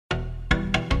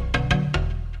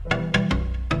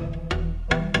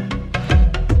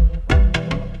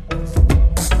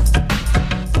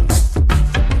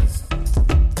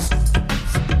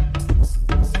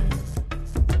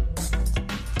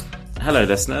Hello,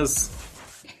 listeners.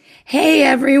 Hey,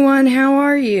 everyone. How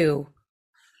are you?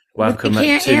 Welcome to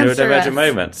Neurodivergent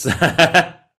Moments.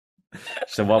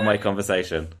 It's a one-way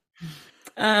conversation.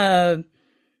 Yeah,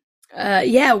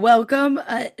 welcome.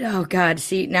 Oh, God.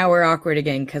 See, now we're awkward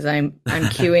again because I'm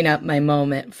queuing up my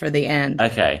moment for the end.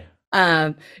 Okay.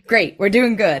 Great. We're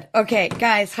doing good. Okay,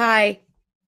 guys. Hi.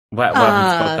 Welcome to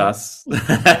podcasts.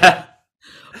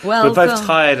 Welcome. We're both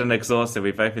tired and exhausted.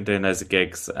 We've both been doing loads of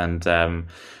gigs, and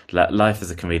life as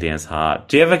a comedian is hard.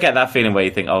 Do you ever get that feeling where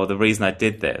you think, oh, the reason I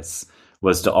did this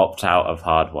was to opt out of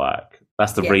hard work?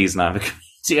 That's the reason I'm a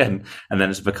comedian. And then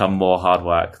it's become more hard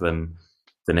work than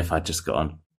if I just got a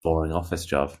boring office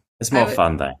job. It's more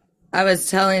fun, though. I was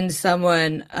telling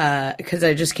someone, because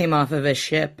I just came off of a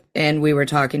ship, and we were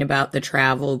talking about the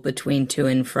travel between to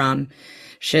and from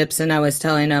ships, and I was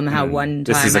telling them how one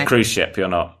time this is a cruise ship. You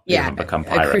haven't become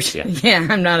pirates yet. Yeah,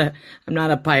 I'm not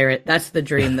a pirate. That's the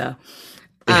dream, though.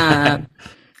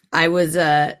 I was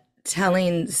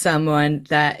telling someone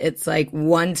that it's like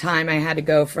one time I had to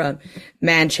go from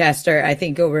Manchester, I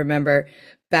think you'll remember,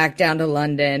 back down to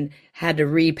London, had to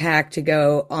repack to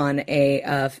go on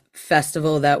a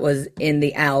festival that was in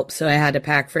the Alps, so I had to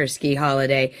pack for a ski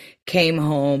holiday, came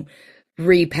home,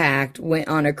 repacked, went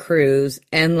on a cruise,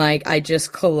 and like I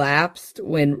just collapsed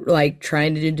when like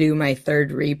trying to do my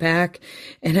third repack.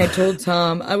 And I told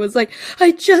Tom, I was like,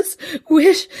 I just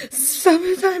wish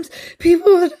sometimes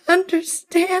people would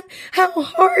understand how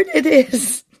hard it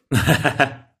is.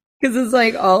 Because it's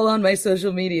like all on my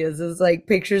social medias. It's like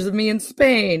pictures of me in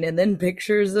Spain and then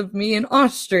pictures of me in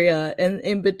Austria, and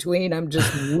in between I'm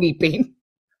just weeping.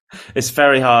 It's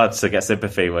very hard to get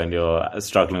sympathy when you're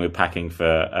struggling with packing for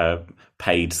a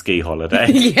paid ski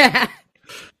holiday. Yeah.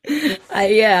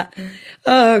 Yeah.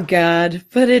 Oh, God.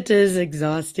 But it is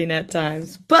exhausting at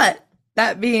times. But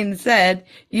that being said,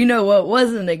 you know what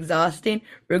wasn't exhausting?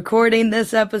 Recording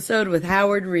this episode with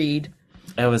Howard Reed.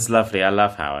 It was lovely. I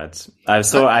love Howard. I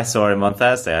saw him on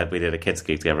Thursday. We did a kids'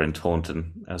 gig together in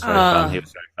Taunton. It was very fun. He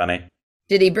was very funny.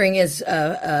 Did he bring his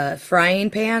frying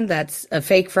pan? That's a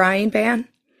fake frying pan?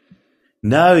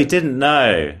 No, he didn't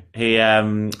know. He,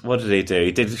 what did he do?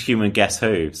 He did Human Guess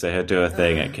Who. So he'll do a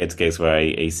thing at kids' gigs where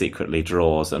he secretly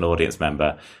draws an audience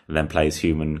member and then plays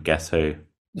Human Guess Who.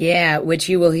 Yeah, which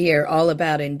you will hear all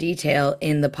about in detail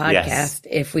in the podcast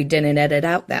if we didn't edit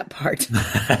out that part.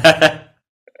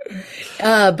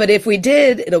 But if we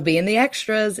did, it'll be in the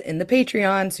extras in the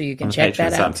Patreon, so you can check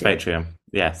that out too. Patreon,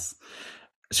 yes.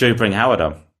 Should we bring Howard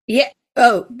on? Yeah.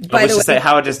 Oh, by the way, say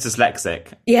Howard is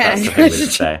dyslexic. Yeah, that's the thing we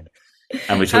should say.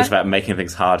 And we talked about making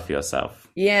things hard for yourself.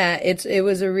 Yeah, it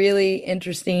was a really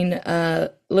interesting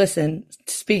listen.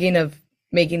 Speaking of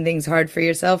making things hard for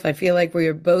yourself, I feel like we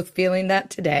are both feeling that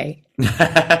today.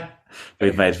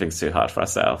 We've made things too hard for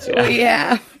ourselves. Yeah.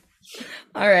 Yeah.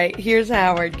 All right, here's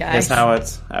Howard, guys. Here's Howard.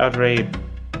 Howard Reed.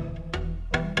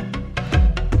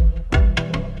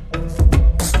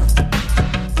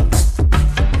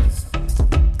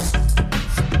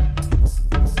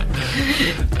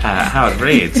 Howard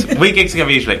Reed. We gig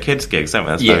together usually at kids' gigs, don't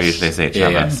we? That's where we usually see each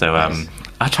other. Yeah. So I'm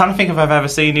trying to think if I've ever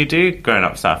seen you do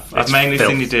grown-up stuff. I've mainly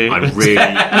seen you do. I really,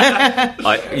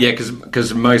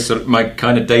 because my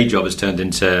kind of day job has turned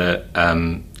into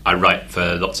I write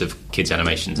for lots of kids'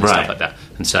 animations and stuff like that,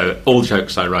 and so all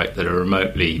jokes I write that are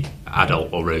remotely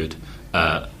adult or rude,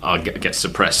 I get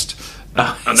suppressed.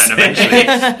 And then eventually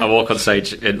I walk on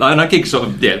stage and I gig sort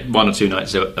of 1 or 2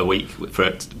 nights a week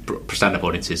for stand-up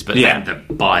audiences, but then the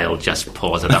bile just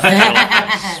pours out.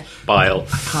 Bile.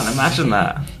 I can't imagine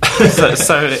that.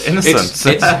 so innocent.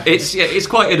 It's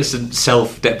quite innocent,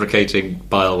 self-deprecating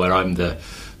bile where I'm the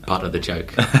part of the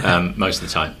joke most of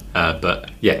the time. But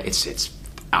yeah, it's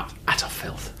utter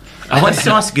filth. I wanted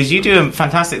to ask, because you do a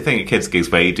fantastic thing at kids' gigs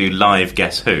where you do live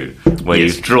Guess Who, where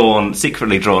you've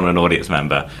secretly drawn an audience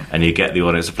member and you get the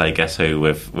audience to play Guess Who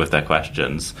with their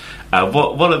questions.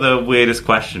 What are the weirdest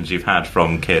questions you've had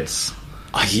from kids?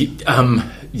 Very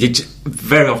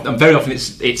often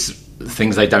it's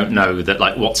things they don't know, that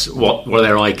like what are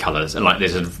their eye colours, and like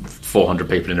there's 400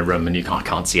 people in a room and I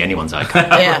can't see anyone's eye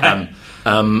colour.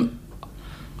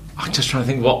 I'm just trying to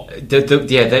think what.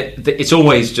 It's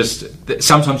always just.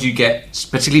 Sometimes you get,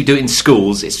 particularly do it in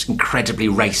schools, it's incredibly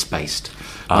race based.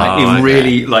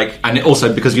 Really like, and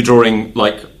also because you're drawing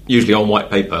like usually on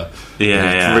white paper.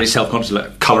 It's really self conscious,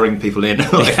 like colouring people in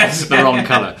like the wrong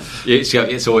colour.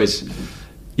 It's always.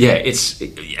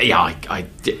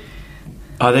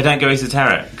 Oh, they don't go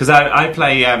esoteric? Because I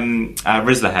play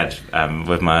Rizzlerhead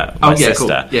with my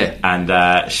sister. Cool. Yeah.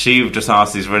 And she just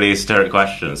asks these really esoteric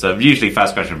questions. So usually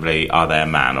first question would be, are they a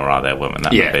man or are they a woman?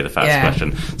 That would be the first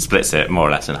question. Splits it more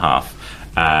or less in half.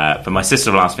 But my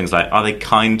sister will ask things like, "Are they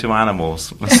kind to animals?"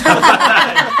 So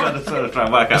I've got to sort of try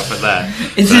and work out from there.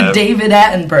 It's a David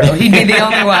Attenborough. He'd be the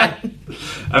only one.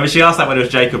 I mean, she asked that when it was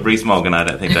Jacob Rees-Mogg, and I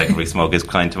don't think Jacob Rees-Mogg is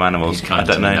kind to animals. I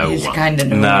don't know. He's kind of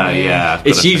no. No, yeah.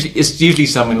 It's usually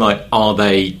something like, are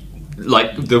they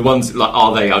like the ones like,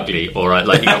 are they ugly? Or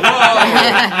like you go,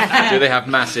 whoa, do they have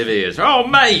massive ears? Oh,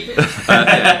 mate!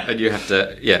 And you have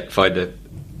to find a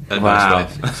nice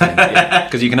wife,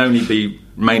 because you can only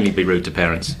mainly be rude to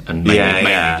parents and mainly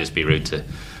just be rude to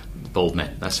bald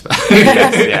men. That's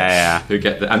who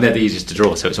get and they're the easiest to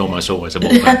draw, so it's almost always a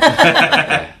bald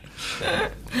man.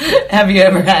 Have you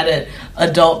ever had an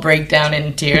adult breakdown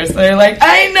in tears? They're like,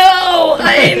 I know,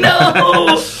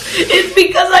 it's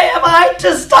because I have high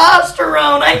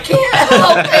testosterone, I can't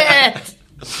help it.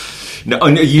 No,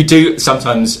 you do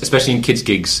sometimes, especially in kids'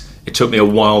 gigs. It took me a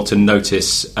while to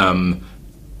notice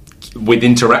with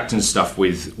interacting stuff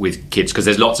with kids, because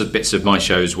there's lots of bits of my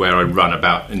shows where I run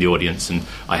about in the audience, and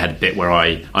I had a bit where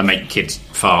I make kids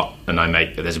fart, and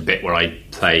there's a bit where I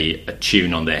play a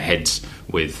tune on their heads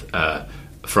with a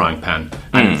frying pan.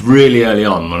 And really early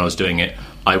on when I was doing it,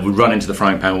 I would run into the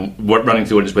frying pan, running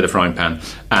through the audience with a frying pan,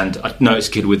 and I'd notice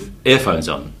a kid with earphones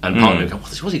on, and part of me would go,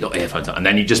 what's he got earphones on? And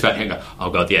then you just about go, oh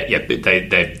god,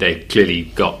 they clearly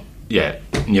got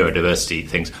neurodiversity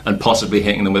things, and possibly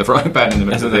hitting them with a frying pan in the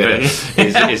middle of the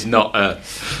theatre is not a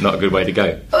good way to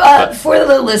go. For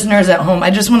the listeners at home,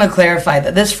 I just want to clarify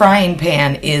that this frying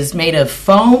pan is made of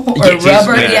foam or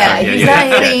rubber. He's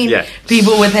not hitting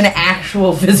people with an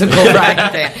actual physical frying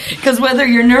pan, because whether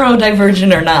you're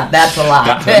neurodivergent or not, that's a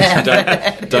lot.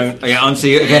 Don't. And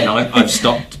see, again, I've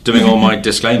stopped doing all my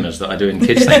disclaimers that I do in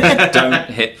kids things. Don't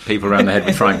hit people around the head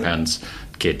with frying pans,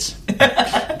 kids.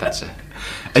 That's it.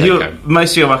 And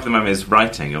most of your work at the moment is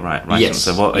writing, you're right? Writing. Yes.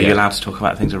 So what, are you allowed to talk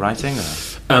about things you're writing?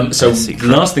 So the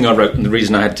last thing I wrote, and the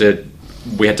reason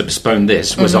we had to postpone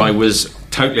this, was I was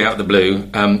totally out of the blue,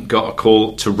 got a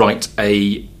call to write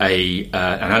an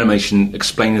animation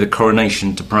explaining the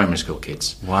coronation to primary school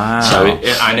kids. Wow. So,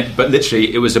 but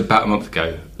literally it was about a month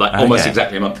ago, almost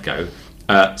exactly a month ago.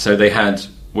 So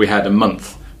we had a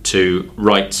month to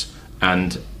write,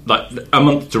 and a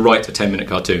month to write a 10-minute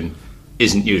cartoon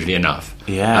isn't usually enough.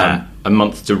 Yeah. A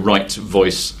month to write,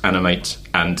 voice, animate,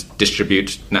 and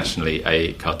distribute nationally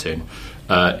a cartoon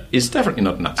is definitely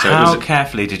not enough. So how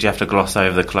carefully did you have to gloss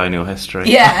over the colonial history?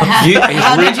 Yeah.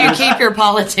 How did you keep your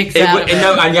politics out of it?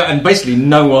 And basically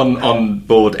no one on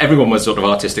board. Everyone was sort of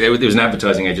artistic. There was an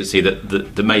advertising agency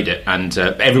that made it, and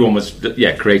everyone was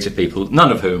creative people,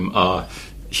 none of whom are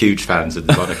huge fans of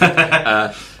the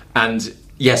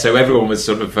monarchy. So everyone was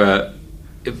sort of.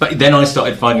 But then I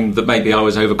started finding that maybe I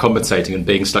was overcompensating and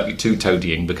being slightly too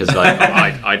toadying, because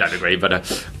I don't agree. But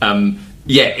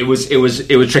it was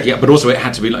tricky. But also it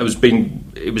had to be.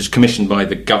 It was commissioned by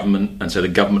the government, and so the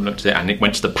government looked at it, and it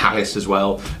went to the palace as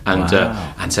well. And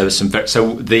so there's some.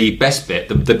 So the best bit,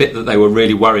 the bit that they were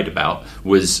really worried about,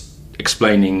 was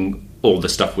explaining all the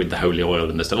stuff with the holy oil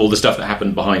and all the stuff that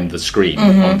happened behind the screen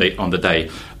on the day.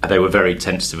 They were very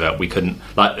tentative about. We couldn't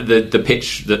the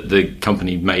pitch that the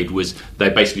company made was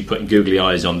they're basically putting googly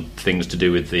eyes on things to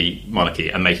do with the monarchy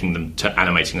and making them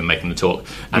animating them, making them talk.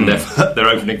 And their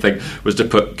opening thing was to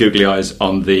put googly eyes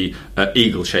on the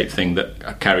eagle-shaped thing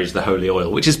that carries the holy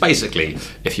oil, which is basically,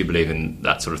 if you believe in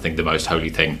that sort of thing, the most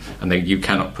holy thing. And then you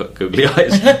cannot put googly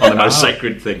eyes on the most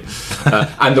sacred thing.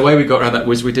 And the way we got around that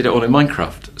was we did it all in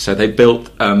Minecraft. So they built.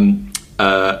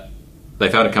 They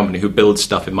found a company who builds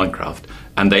stuff in Minecraft,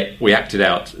 and we acted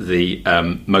out the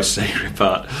most sacred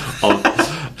part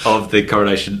of the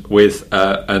coronation with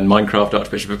a Minecraft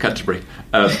Archbishop of Canterbury.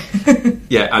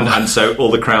 And so all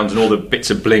the crowns and all the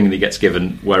bits of bling that he gets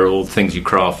given were all things you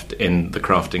craft in the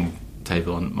crafting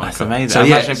table on Minecraft. That's amazing. So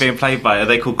imagine being played by, are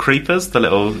they called creepers? The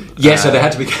little... So they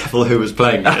had to be careful who was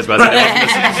playing it as well.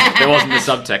 There wasn't the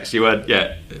subtext. You weren't...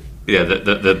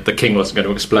 the king wasn't going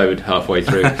to explode halfway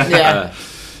through.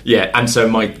 And so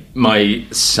my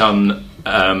son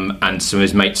and some of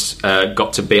his mates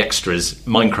got to be extras,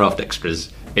 Minecraft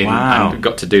extras, and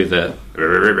got to do the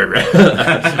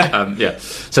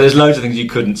So there's loads of things you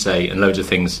couldn't say, and loads of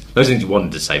things you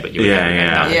wanted to say, but you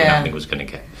nothing was going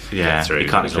to get through. You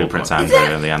can't include Prince Andrew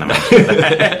in the animation.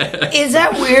 Is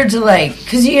that weird to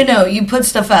because you put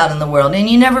stuff out in the world and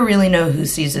you never really know who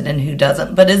sees it and who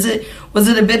doesn't, but was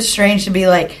it a bit strange to be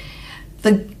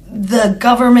the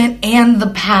government and the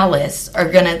palace are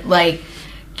gonna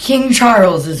King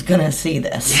Charles is gonna see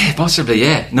this? Yeah, possibly.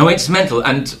 Yeah, no, it's mental,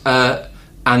 and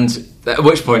at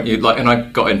which point and I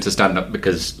got into stand up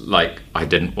because I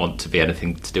didn't want to be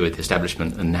anything to do with the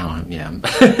establishment, and now I'm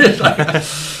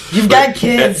you've got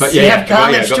kids, you have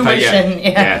college tuition,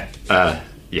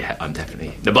 Yeah, I'm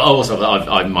definitely. But also,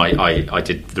 I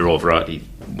did the Royal Variety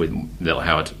with Little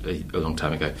Howard a long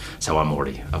time ago, so I've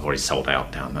already sold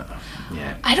out down that.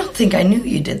 Yeah. I don't think I knew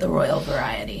you did the Royal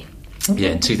Variety.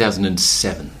 Yeah, in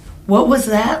 2007. What was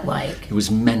that like? It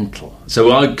was mental.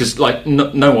 So because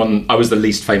no one, I was the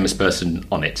least famous person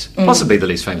on it, possibly the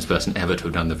least famous person ever to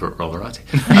have done the Royal Variety.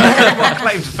 What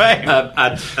claim to fame?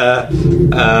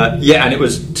 And it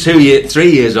was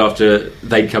 3 years after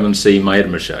they'd come and see my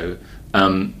Edinburgh show.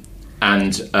 And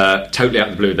totally out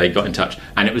of the blue, they got in touch,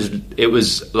 and it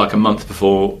was like a month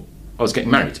before I was getting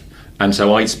married, and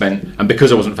so and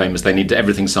because I wasn't famous, they needed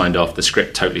everything signed off, the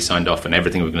script totally signed off, and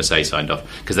everything we were going to say signed off,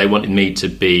 because they wanted me to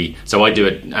be. So I do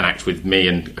an act with me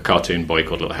and a cartoon boy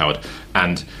called Little Howard,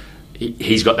 and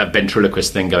he's got that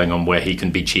ventriloquist thing going on where he can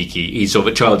be cheeky. He's sort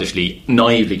of childishly,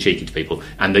 naively cheeky to people.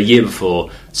 And the year before,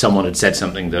 someone had said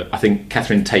something that I think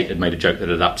Catherine Tate had made a joke that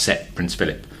had upset Prince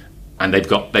Philip. And they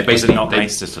basically not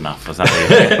racist enough. Was that?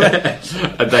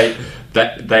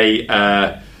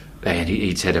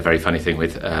 He said a very funny thing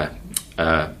with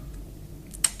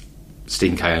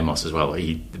Stephen K. Amos as well.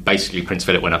 Basically Prince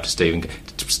Philip went up to Steve, and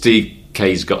Steve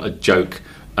K's got a joke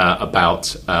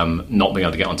about not being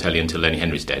able to get on telly until Lenny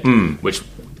Henry's dead, which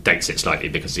dates it slightly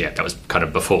because that was kind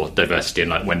of before diversity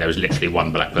and like when there was literally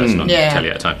one black person on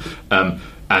telly at a time.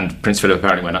 And Prince Philip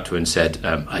apparently went up to her and said,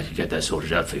 I could get that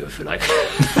sorted out for you if you like.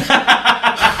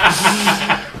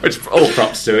 Which all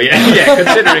props to her,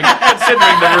 considering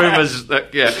the rumours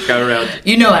that go around.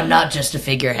 You know I'm not just a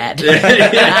figurehead.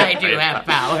 I do have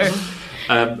power.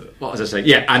 What was I saying?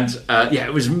 Yeah, and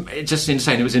it was just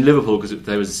insane. It was in Liverpool because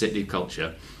there was a sick leave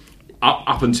culture.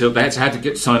 Up until they had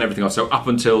to sign everything off. So up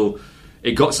until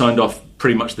it got signed off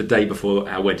pretty much the day before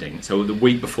our wedding. So the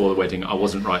week before the wedding, I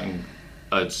wasn't writing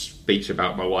a speech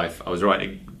about my wife. I was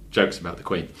writing jokes about the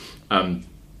Queen. And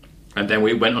then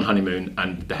we went on honeymoon,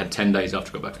 and they had 10 days after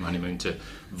I got back from honeymoon to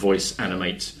voice,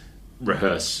 animate,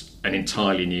 rehearse an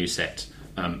entirely new set.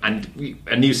 And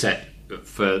a new set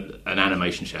for an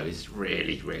animation show is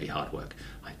really, really hard work.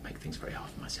 I make things very hard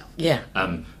for myself. Yeah.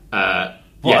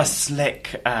 What a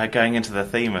slick going into the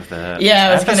theme of the. Yeah,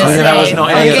 I was going to say. That was not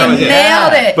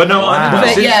nailed it. But no,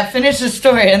 But finish the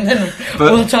story, and then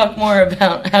we'll talk more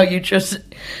about how you just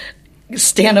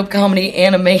stand-up comedy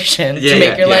animation to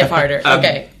make your life harder.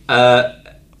 Okay.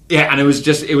 And it was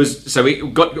so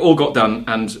it all got done,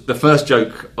 and the first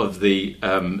joke of the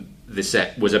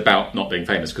set was about not being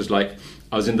famous, because like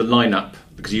I was in the lineup,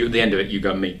 because at the end of it you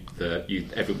go and meet the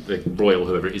royal,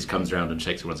 whoever it is, comes around and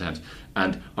shakes everyone's hands,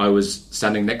 and I was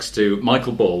standing next to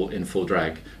Michael Ball in full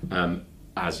drag,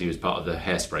 as he was part of the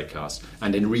Hairspray cast,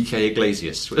 and Enrique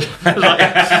Iglesias,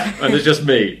 and it's just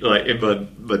me, like in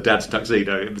my dad's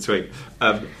tuxedo in between.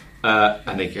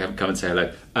 And they come and say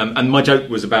hello. And my joke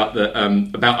was about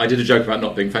I did a joke about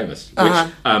not being famous,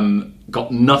 which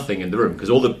got nothing in the room, because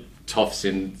all the toffs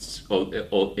in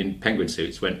penguin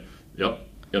suits went, "Yep,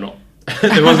 you're not."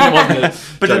 There wasn't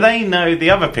but do they know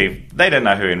the other people? They don't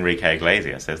know who Enrique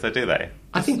Iglesias is, though, do they?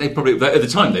 I think they probably, at the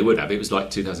time, they would have. It was like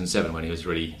 2007 when he was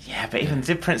really. Yeah, but even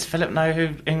did Prince Philip know who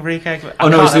Enrique Iglesias? Oh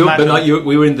no,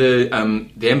 we were in the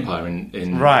Empire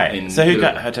in right. So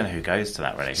I don't know who goes to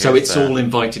that really. So it's all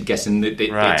invited guests, and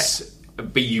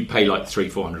but you pay like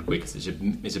 $300-400 because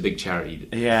it's a big charity.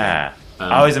 Yeah.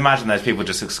 I always imagine those people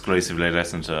just exclusively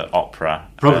listen to opera.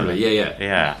 Probably,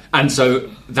 yeah. And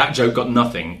so that joke got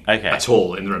nothing at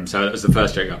all in the room. So that was the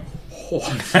first joke.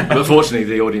 But fortunately,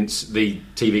 the audience, the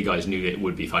TV guys, knew it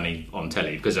would be funny on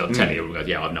telly, because on telly everyone goes,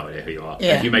 "Yeah, I've no idea who you are."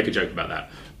 Yeah. If you make a joke about that,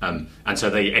 and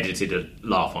so they edited a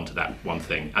laugh onto that one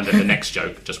thing, and then the next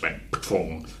joke just went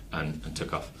and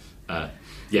took off. I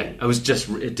was just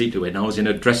deeply weird. And I was in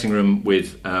a dressing room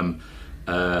with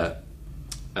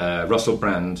Russell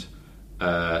Brand.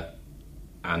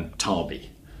 And Tarby,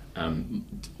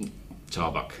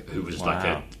 Tarbuck, who was like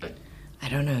a I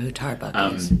don't know who Tarbuck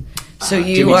is. So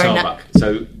you Jimmy are Tarbuck. not.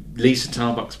 So Lisa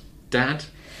Tarbuck's dad.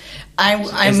 I'm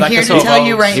here to tell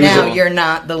you right now, you're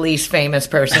not the least famous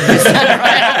person who's done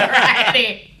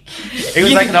Variety. He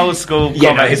was like an old school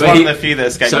comic. He's one of the few that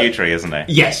escaped Newtree, isn't he?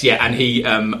 Yes, and he.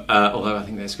 Although I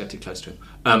think they got too close to him.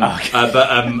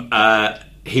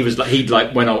 He was when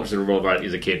I watched the Royal Variety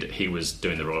as a kid, he was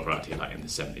doing the Royal Variety like in the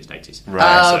 70s and 80s.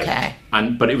 Right. Oh, okay.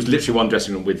 But it was literally one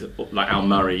dressing room with like Al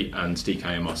Murray and Steve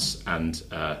Amos and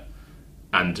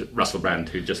Russell Brand,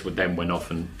 who just then went off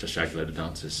and just shagged a load of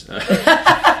dancers.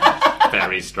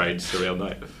 Very strange, surreal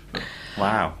night.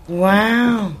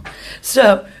 Wow.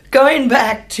 So going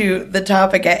back to the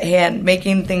topic at hand,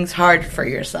 making things hard for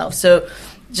yourself. So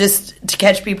just to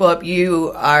catch people up,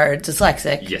 you are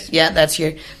dyslexic. Yes. Yeah, that's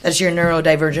your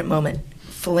neurodivergent moment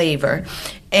flavor.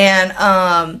 And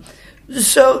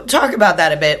So talk about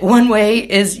that a bit. One way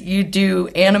is you do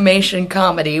animation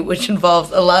comedy, which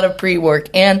involves a lot of pre-work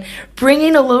and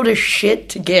bringing a load of shit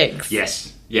to gigs.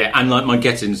 Yes. Yeah, and like my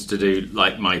get-ins to do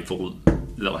like my full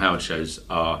Little Howard shows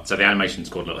are... So the animation's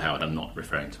called Little Howard. I'm not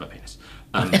referring to my penis.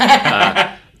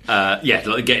 Yeah,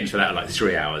 like get into that in like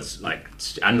 3 hours,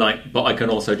 but I can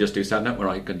also just do stand up where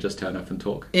I can just turn up and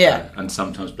talk. Yeah, and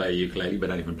sometimes play a ukulele, but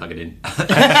don't even plug it in.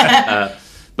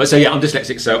 But so yeah, I'm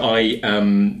dyslexic. So I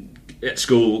at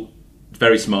school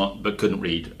very smart, but couldn't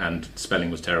read, and spelling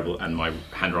was terrible, and my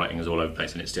handwriting is all over the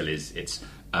place, and it still is.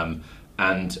 But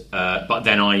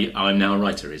then I'm now a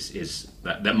writer. Is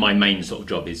that my main sort of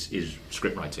job is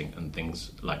script writing and things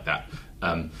like that.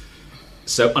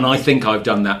 So, and I think I've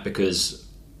done that because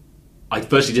I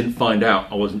firstly didn't find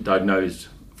out I wasn't diagnosed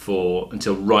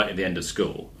until right at the end of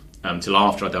school. Until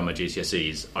after I'd done my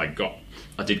GCSEs, I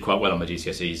did quite well on my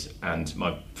GCSEs, and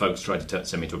my folks tried to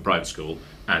send me to a private school,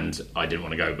 and I didn't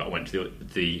want to go, but I went to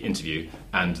the interview,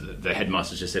 and the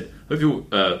headmaster just said, "Have you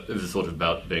ever thought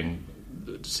about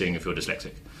seeing if you're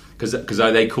dyslexic?" Because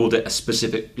they called it a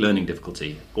specific learning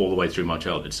difficulty all the way through my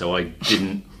childhood, so I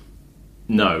didn't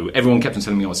know. Everyone kept on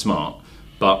telling me I was smart,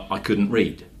 but I couldn't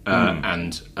read,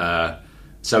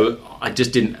 so I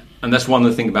just didn't. And that's one of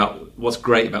the things about what's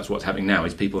great about what's happening now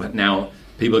is people are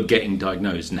getting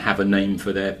diagnosed and have a name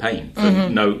for their pain.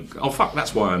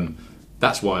 That's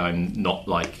why I'm not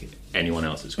like anyone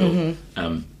else at school.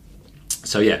 But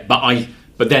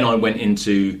then I went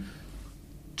into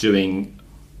doing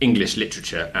English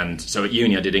literature, and so at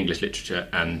uni I did English literature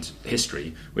and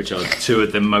history, which are two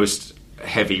of the most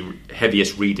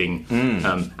heaviest reading,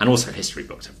 and also history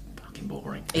books are fucking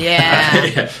boring.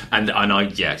 Yeah. And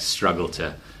I struggle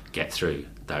to get through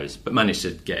those, but managed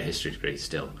to get a history degree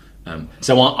still.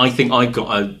 So I think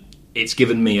it's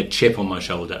given me a chip on my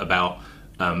shoulder about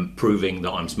proving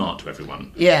that I'm smart to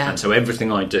everyone. Yeah. And so everything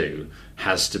I do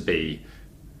has to be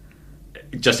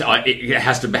it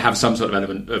has to have some sort of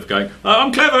element of going, oh,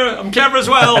 I'm clever as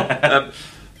well.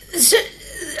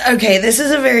 Okay, this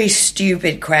is a very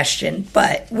stupid question,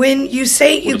 but when you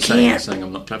say you can't... saying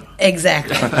I'm not clever.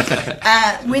 Exactly.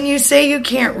 When you say you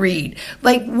can't read,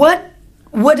 like, what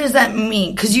does that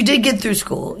mean? Because you did get through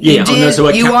school. You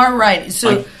are right.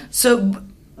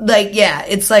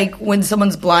 It's like when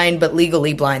someone's blind but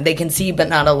legally blind. They can see but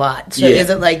not a lot. So is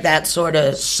it like that sort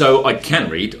of... So I can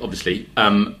read, obviously.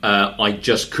 I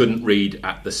just couldn't read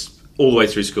all the way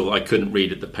through school. I couldn't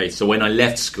read at the pace. So when I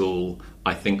left school,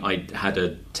 I think I had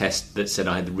a test that said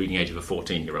I had the reading age of a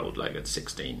 14-year-old, like at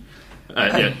 16,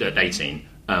 at 18.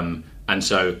 And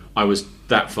so I was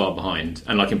that far behind.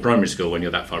 And like in primary school, when you're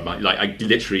that far behind, like I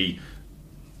literally,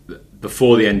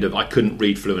 before the end of, I couldn't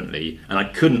read fluently, and I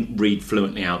couldn't read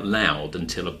fluently out loud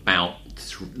until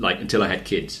until I had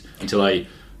kids, until I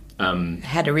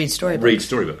had to read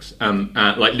storybooks.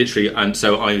 Literally, and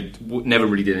so I never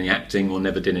really did any acting or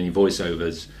never did any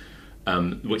voiceovers,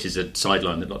 which is a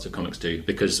sideline that lots of comics do,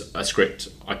 because a script,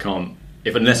 I can't,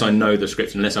 unless I know the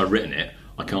script, unless I've written it,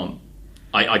 I can't.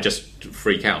 I just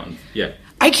freak out. And, yeah.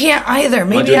 I can't either.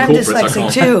 Maybe I'm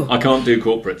dyslexic too. I can't do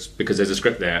corporates because there's a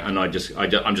script there, and I'm just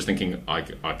thinking I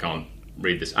can't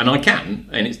read this, and I can,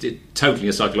 and it's totally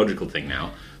a psychological thing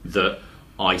now that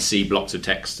I see blocks of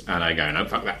text and I go, no,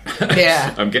 fuck that.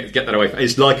 Yeah. Get that away.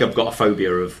 It's like I've got a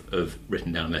phobia of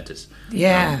written down letters.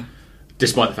 Yeah.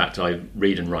 Despite the fact I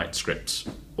read and write scripts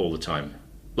all the time,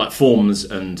 like forms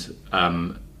and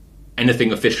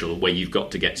anything official where you've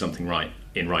got to get something right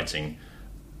in writing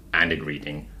and in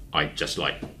reading. I just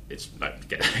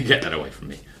get that away from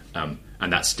me,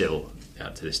 and that's still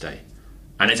to this day.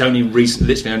 And it's only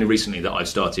recently that I've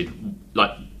started.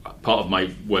 Like, part of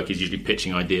my work is usually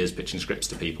pitching ideas, pitching scripts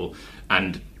to people,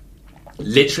 and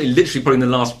literally probably in the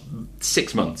last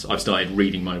 6 months, I've started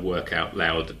reading my work out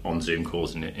loud on Zoom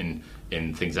calls and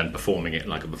in things, and performing it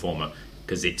like a performer,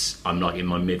 because I'm like in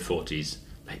my late mid 40s,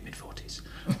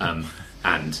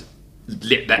 and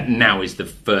that now is the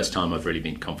first time I've really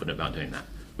been confident about doing that.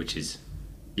 Which is,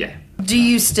 yeah. Do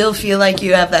you still feel like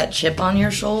you have that chip on your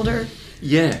shoulder?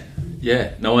 Yeah.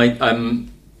 No, I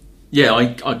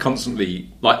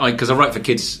constantly, because I write for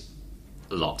kids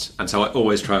a lot, and so I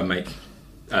always try and make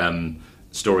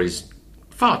stories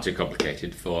far too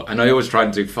complicated and I always try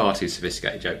and do far too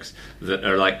sophisticated jokes that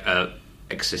are like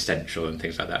existential and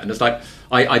things like that. And it's like,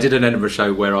 I did an Edinburgh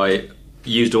show where I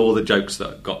used all the jokes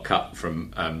that got cut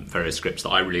from various scripts that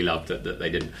I really loved that they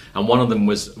didn't, and one of them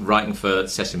was writing for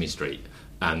Sesame Street,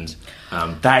 and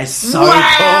that is so cool!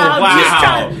 Wow,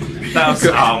 that was,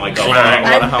 oh my god!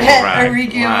 What a humble brag!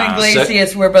 Enrique and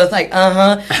Iglesias were both like,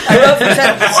 I wrote for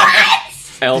Sesame.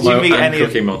 What? Elmo and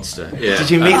Cookie Monster. Yeah.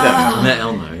 Did you meet them? I met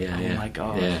Elmo. Yeah. Oh my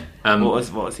god! Yeah.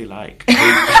 What was he like?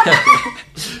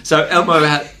 So Elmo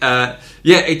had,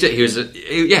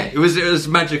 it was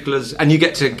magical and you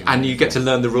get to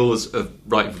learn the rules of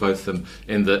writing for both of them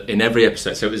in every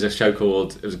episode. So it was a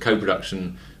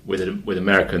co-production with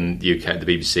American UK, the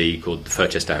BBC, called the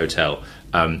Furchester Hotel,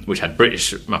 which had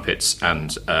British Muppets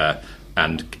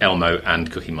and Elmo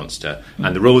and Cookie Monster.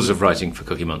 And the rules of writing for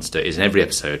Cookie Monster is in every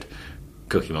episode,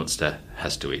 Cookie Monster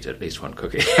has to eat at least one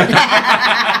cookie.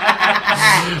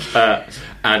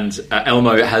 And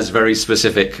Elmo has very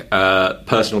specific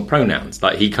personal pronouns.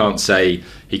 Like he can't say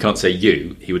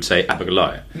you. He would say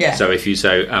Abigail. Yeah. So if you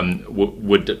say you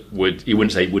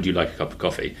wouldn't say would you like a cup of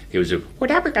coffee? He would say would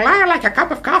Abigail like a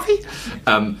cup of coffee?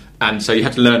 And so you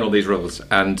have to learn all these rules,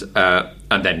 and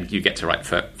then you get to write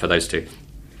for those two.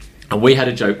 And we had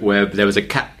a joke where there was a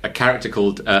character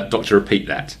called Dr. Repeat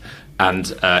That.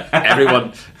 And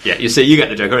everyone, you see, you get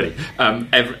the joke already.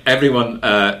 Everyone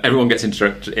gets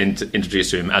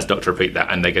introduced to him as Dr. Repeat That,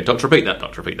 and they go, Dr. Repeat That,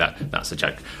 Dr. Repeat That. That's the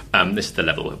joke. This is the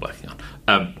level we're working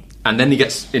on. And then he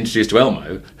gets introduced to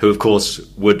Elmo, who, of course,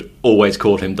 would always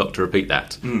call him Dr. Repeat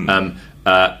That.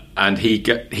 And he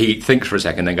thinks for a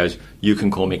second, then goes, "You can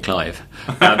call me Clive."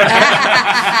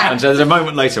 And so there's a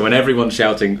moment later when everyone's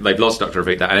shouting, they've lost Dr.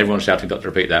 Repeat That, and everyone's shouting Dr.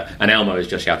 Repeat That, and Elmo is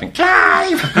just shouting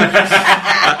Clive.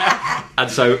 And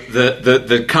so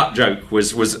the cut joke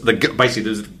was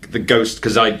basically the ghost,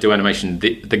 because I do animation.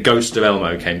 The ghost of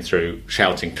Elmo came through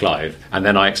shouting Clive, and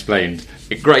then I explained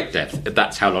at great depth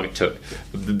that's how long it took.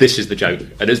 This is the joke,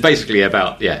 and it's basically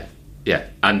about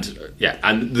and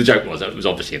the joke was that it was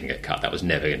obviously going to get cut. That was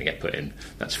never going to get put in.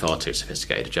 That's far too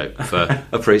sophisticated a joke for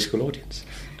a preschool audience.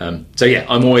 I'm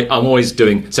always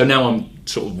doing. So now I'm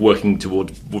sort of working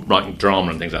towards writing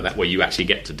drama and things like that, where you actually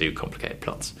get to do complicated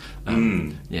plots.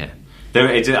 Yeah.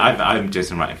 I'm doing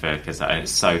some writing for because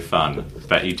it's so fun,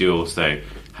 but you do also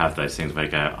have those things where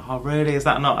you go, "Oh, really? Is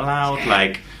that not allowed?"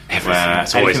 Like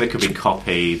anything that could be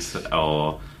copied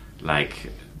or like.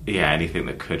 Yeah, anything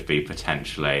that could be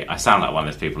potentially... I sound like one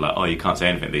of those people like, you can't say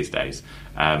anything these days.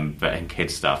 But in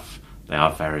kids' stuff, they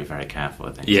are very, very careful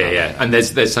with things. Yeah. And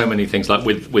there's so many things, like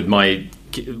with my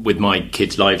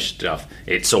kids' live stuff,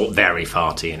 it's all very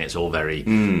farty and it's all very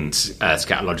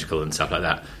scatological and stuff like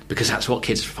that, because that's what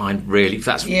kids find really...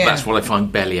 That's what I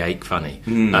find bellyache funny.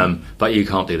 But you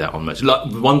can't do that on much.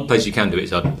 Like, one place you can do it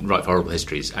is I'd write for Horrible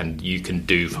Histories, and you can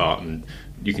do fart and...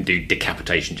 You can do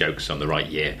decapitation jokes on the right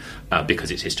year because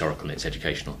it's historical and it's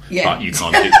educational. Yeah. But you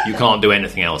can't do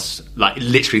anything else. Like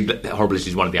literally, Horrible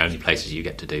History is one of the only places you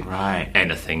get to do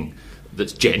anything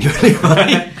that's genuinely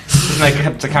funny. There's no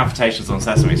decapitations on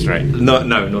Sesame Street. No,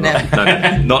 not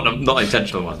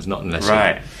intentional ones. Not unless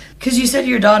right. Because you said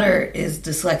your daughter is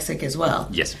dyslexic as well.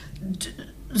 Yes.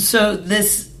 So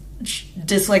this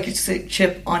dyslexic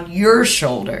chip on your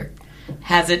shoulder,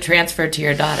 has it transferred to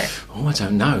your daughter? Oh, I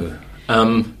don't know.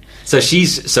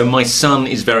 So my son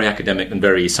is very academic and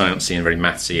very sciencey and very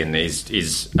mathsy and is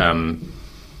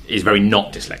very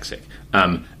not dyslexic.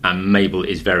 And Mabel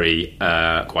is very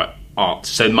quite art.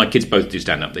 So my kids both do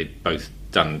stand up. They've both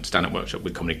done stand up workshop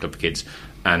with Comedy Club for Kids,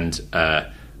 and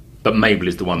but Mabel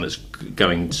is the one that's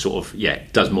going sort of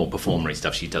does more performery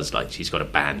stuff. She does she's got a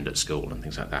band at school and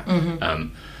things like that.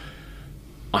 Mm-hmm.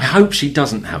 I hope she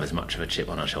doesn't have as much of a chip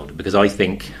on her shoulder, because I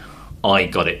think I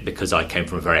got it because I came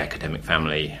from a very academic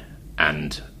family,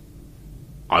 and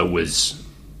I was,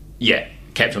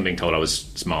 kept on being told I was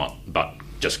smart, but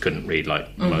just couldn't read.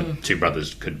 Like my two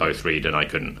brothers could both read, and I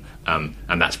couldn't, and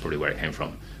that's probably where it came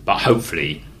from. But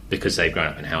hopefully, because they've grown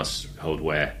up in a household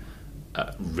where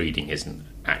reading isn't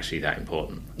actually that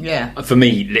important. Yeah. For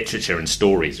me, literature and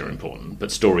stories are important,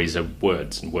 but stories are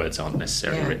words, and words aren't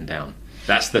necessarily written down.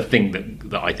 That's the thing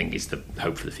that I think is the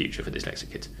hope for the future for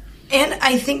dyslexic kids. And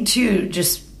I think, too,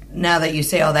 just now that you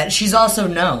say all that, she's also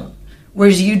known,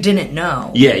 whereas you didn't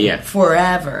know. Yeah.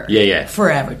 Forever. Yeah.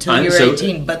 Forever, till you were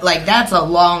 18. But, that's a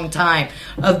long time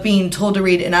of being told to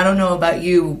read. And I don't know about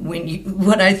you,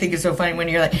 what I think is so funny when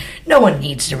you're like, no one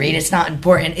needs to read, it's not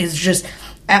important, is just...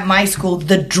 At my school,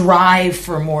 the drive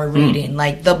for more reading,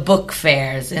 like the book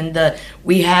fairs, and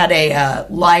we had a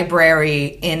library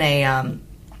in a...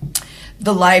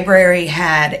 The library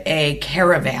had a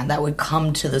caravan that would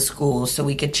come to the school so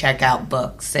we could check out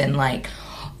books and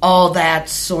all that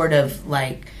sort of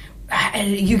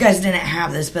you guys didn't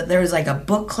have this, but there was a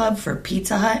book club for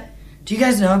Pizza Hut. Do you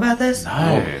guys know about this?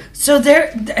 No. So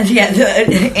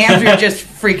Andrew just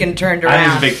freaking turned around. I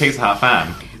was a big Pizza Hut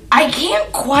fan. I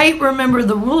can't quite remember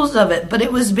the rules of it, but it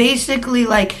was basically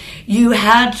you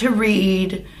had to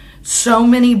read so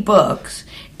many books,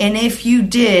 and if you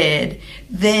did,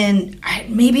 then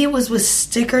maybe it was with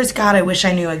stickers. God, I wish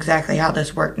I knew exactly how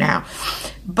this worked now.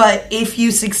 But if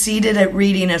you succeeded at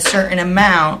reading a certain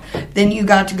amount, then you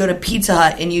got to go to Pizza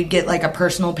Hut and you'd get like a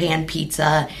personal pan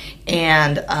pizza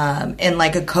and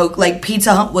like a Coke. Like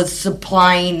Pizza Hut was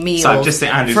supplying meals so just for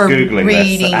Googling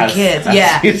reading this kids.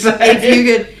 If you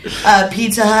could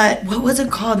Pizza Hut, what was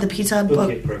it called? The Pizza Hut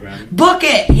Book It program. Book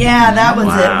It. Yeah, that was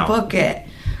it. Book It.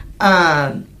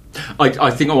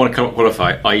 I think I want to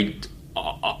qualify.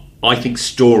 I think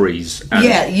stories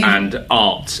and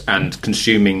art and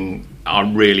consuming are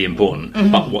really important.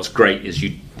 Mm-hmm. But what's great is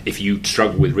if you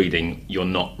struggle with reading, you're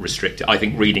not restricted. I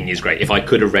think reading is great. If I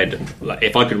could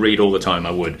read all the time,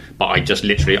 I would. But I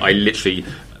literally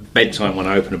bedtime when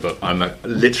I open a book, I'm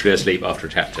literally asleep after a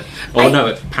chapter.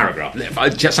 A paragraph.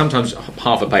 Sometimes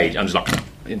half a page, I'm just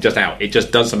like just out. It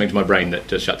just does something to my brain that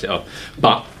just shuts it off.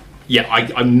 But yeah,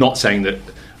 I'm not saying that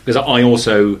because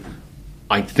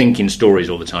I think in stories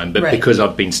all the time, but because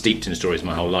I've been steeped in stories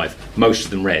my whole life, most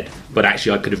of them read. But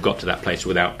actually, I could have got to that place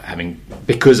without having,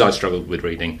 because I struggled with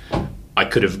reading, I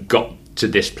could have got to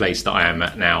this place that I am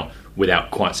at now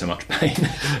without quite so much pain.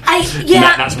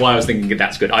 That's why I was thinking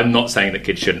that's good. I'm not saying that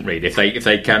kids shouldn't read. If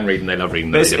they can read and they love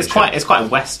reading, but it's quite a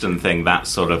Western thing, that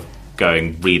sort of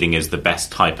reading is the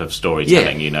best type of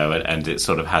storytelling, and it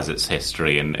sort of has its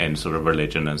history in sort of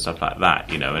religion and stuff like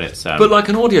that, and it's but like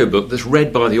an audiobook that's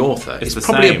read by the author, it's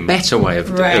probably same. A better way of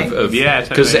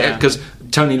because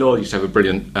Tony Law used to have a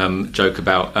brilliant joke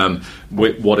about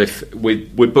what if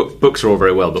books are all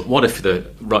very well, but what if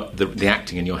the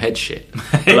acting in your head shit?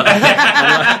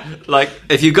 like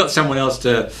if you've got someone else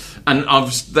to, and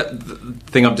the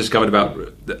thing I've discovered about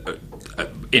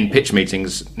in pitch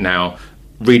meetings now,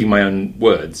 reading my own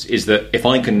words, is that if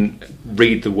I can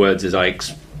read the words as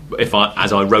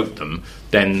I wrote them,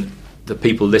 then the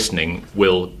people listening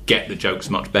will get the jokes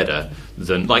much better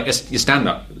than like your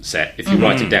stand-up set. If you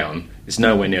write it down, it's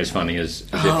nowhere near as funny as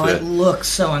it looks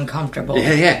so uncomfortable.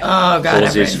 Yeah. Oh god,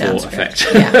 pauses for effect.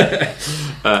 Yeah.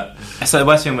 So the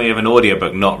worst thing when you have an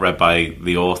audiobook not read by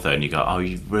the author and you go, oh,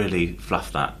 you've really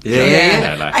fluffed that.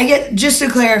 Yeah. I get, just to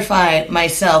clarify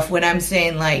myself, when I'm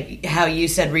saying like how you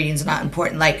said reading's not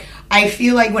important, like I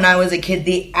feel like when I was a kid,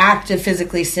 the act of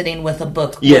physically sitting with a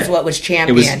book was what was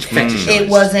championed.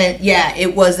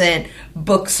 It wasn't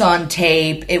books on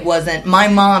tape. It wasn't. My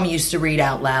mom used to read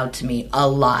out loud to me a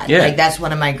lot. Yeah. Like that's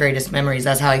one of my greatest memories.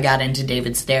 That's how I got into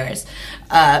David Sedaris.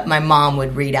 My mom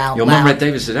would read out loud. Your mom read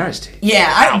David Sedaris to you?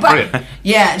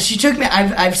 Yeah, she took me.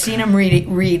 I've seen him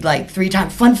read like 3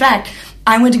 times. Fun fact: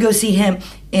 I went to go see him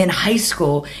in high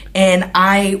school, and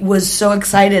I was so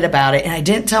excited about it, and I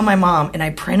didn't tell my mom, and I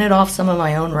printed off some of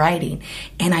my own writing,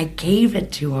 and I gave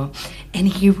it to him, and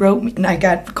he wrote me, and I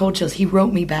got cold chills. He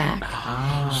wrote me back.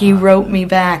 He wrote me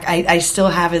back. I still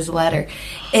have his letter.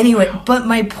 Anyway, but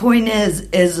my point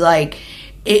is like,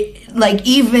 it, like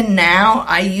even now,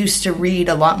 I used to read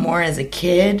a lot more as a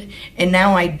kid, and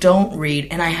now I don't read,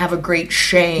 and I have a great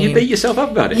shame. You beat yourself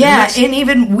up about it. Yeah, and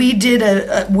even we did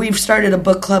we've started a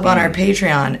book club on our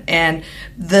Patreon, and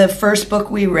the first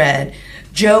book we read,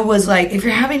 Joe was like, if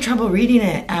you're having trouble reading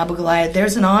it, Abigail,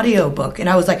 there's an audio book. And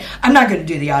I was like, I'm not going to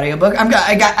do the audio book.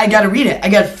 I got to read it. I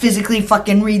got to physically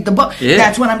fucking read the book. Yeah.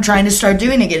 That's what I'm trying to start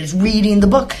doing again, is reading the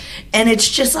book. And it's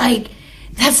just like,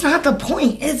 that's not the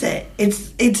point, is it?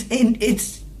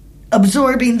 It's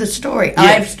absorbing the story. Yeah.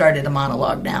 I've started a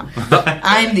monologue now.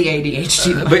 I'm the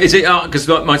ADHD. But is it because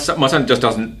my son just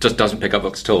doesn't pick up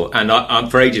books at all? And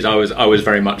for ages I was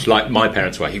very much like my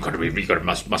parents were. You've got to read.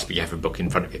 You have a book in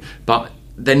front of you. But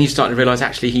then you start to realise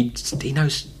actually he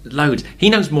knows loads. He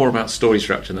knows more about story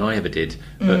structure than I ever did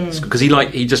because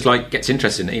he just gets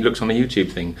interested in it. He looks on a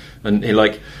YouTube thing and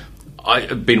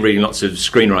I've been reading lots of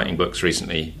screenwriting books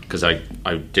recently because I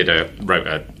wrote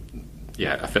a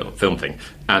film thing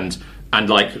and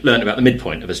learned about the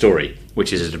midpoint of a story,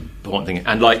 which is an important thing.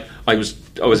 And I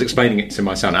was explaining it to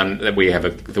my son, and we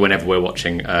have whenever we're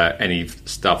watching any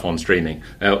stuff on streaming,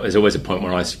 there's always a point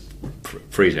where I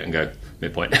freeze it and go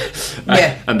midpoint.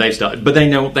 And they've started, but they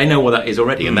know what that is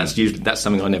already, and that's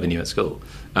something I never knew at school,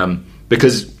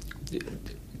 because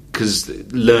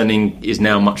learning is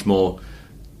now much more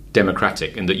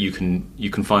democratic, and that you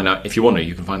can find out, if you want to,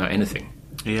 you can find out anything.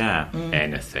 Yeah.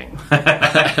 Anything.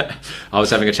 I was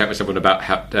having a chat with someone about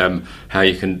how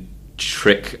you can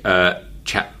trick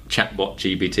chatbot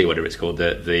GPT, whatever it's called,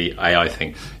 the AI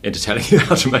thing, into telling you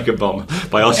how to make a bomb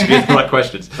by asking you the right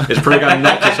questions. It's probably going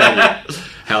not to show you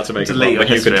how to make a bomb, but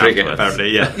you can trick it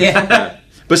apparently. Yeah.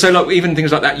 But so even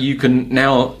things like that, you can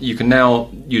now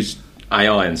use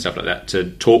AI and stuff like that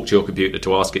to talk to your computer,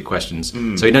 to ask it questions.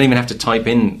 So you don't even have to type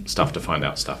in stuff to find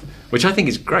out stuff, which I think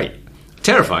is great.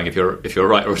 terrifying if you're a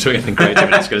writer or doing anything creative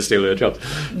and it's going to steal your job.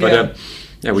 But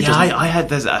I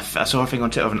had I saw a thing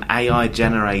on Twitter of an AI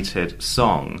generated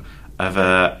song of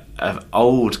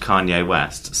old Kanye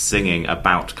West singing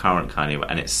about current Kanye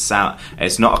West, and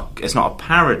it's not a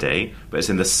parody, but it's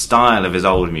in the style of his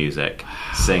old music,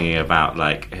 singing about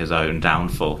like his own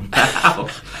downfall.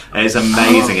 And it's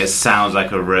amazing. It sounds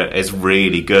like it's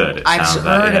really good. I've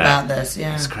heard about this.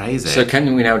 Yeah, it's crazy. So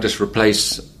can we now just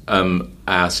replace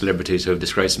our celebrities who have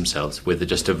disgraced themselves with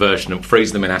just a version of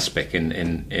freeze them in aspic in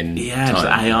just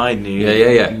AI new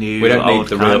we don't need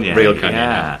the real Kanye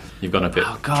now. You've gone a bit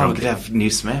drunk. We could have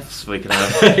new Smiths, we could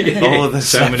have all the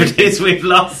celebrities we've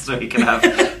lost, we can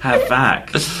have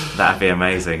back. That'd be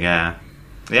amazing.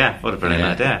 What a brilliant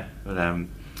idea. But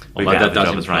that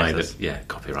does imply that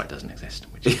copyright doesn't exist,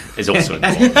 which is also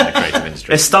important in the creative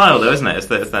industry. It's style though, isn't it? It's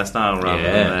their style rather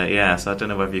than so I don't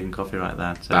know whether you can copyright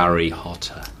that. Barry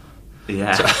Hotter.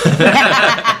 Yeah.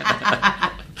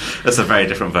 That's a very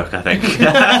different book, I think.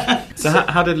 So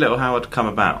how did Little Howard come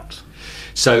about?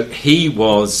 So I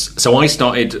was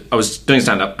doing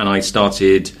stand-up and I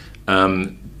started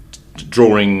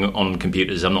drawing on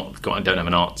computers. I don't have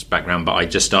an arts background, but I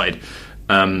just started.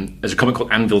 There's a comic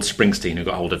called Anvil Springsteen who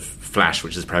got hold of Flash,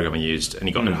 which is the program I used, and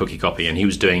he got a hooky copy, and he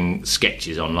was doing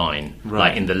sketches online,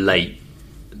 like in the late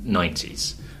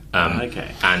 90s.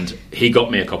 And he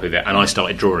got me a copy of it, and I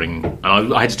started drawing.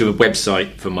 And I had to do a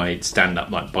website for my stand-up,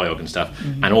 like Biog and stuff,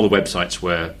 and all the websites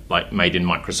were like made in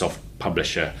Microsoft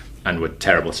Publisher and were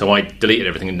terrible. So I deleted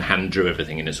everything and hand drew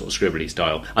everything in a sort of scribbly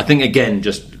style. I think again,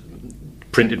 just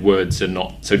printed words and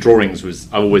not so drawings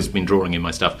I've always been drawing in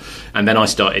my stuff, and then I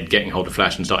started getting hold of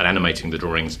Flash and started animating the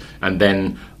drawings, and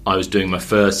then I was doing my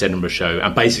first Edinburgh show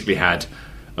and basically had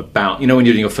about when you're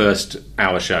doing your first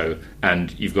hour show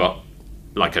and you've got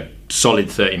like a solid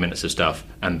 30 minutes of stuff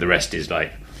and the rest is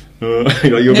like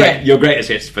your greatest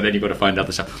hits, but then you've got to find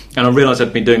other stuff. And I realised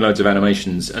I'd been doing loads of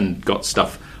animations and got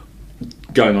stuff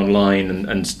going online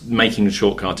and making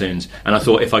short cartoons, and I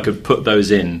thought if I could put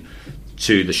those in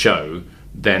to the show,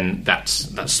 then that's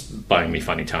buying me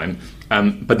funny time.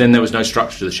 But then there was no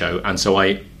structure to the show, and so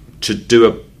to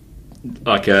do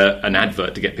an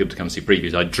advert to get people to come see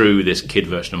previews, I drew this kid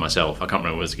version of myself. I can't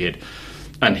remember when I was a kid,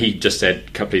 and he just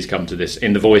said, "Please come to this,"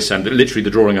 in the voice, and literally the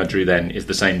drawing I drew then is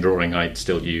the same drawing I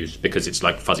still use because it's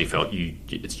like fuzzy felt.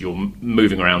 You're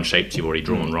moving around shapes you've already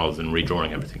drawn rather than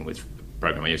redrawing everything with the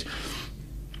program I use.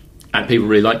 And people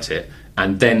really liked it.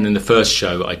 And then in the first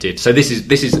show I did, so this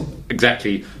is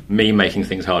exactly me making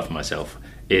things hard for myself,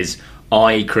 is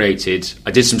I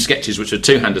did some sketches which are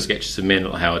two-hander sketches of me and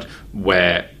Little Howard,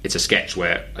 where it's a sketch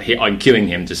where I'm cueing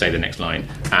him to say the next line,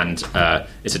 and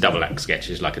it's a double act sketch.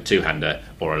 It's like a two-hander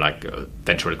or like a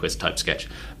ventriloquist type sketch.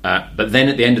 But then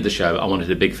at the end of the show I wanted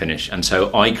a big finish, and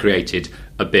so I created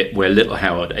a bit where Little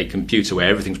Howard, a computer where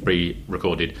everything's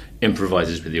pre-recorded,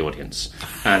 improvises with the audience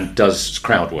and does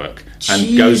crowd work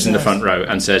and goes in the front row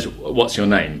and says, "What's your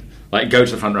name?" Like, go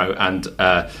to the front row and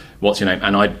what's your name?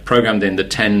 And I programmed in the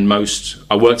 10 most.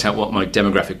 I worked out what my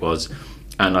demographic was,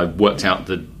 and I worked out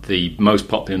the most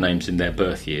popular names in their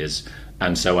birth years.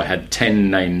 And so I had 10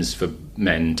 names for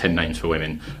men, 10 names for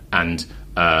women, and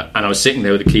I was sitting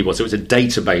there with a keyboard. So it was a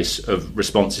database of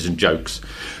responses and jokes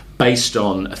based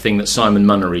on a thing that Simon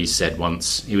Munnery said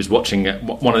once. He was watching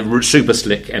one of the super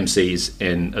slick MCs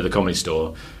at the Comedy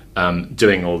Store.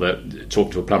 Doing all the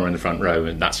talking to a plumber in the front row,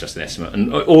 and that's just an estimate,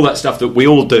 and all that stuff that we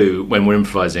all do when we're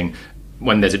improvising,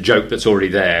 when there's a joke that's already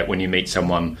there when you meet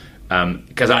someone,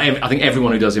 because I think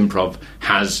everyone who does improv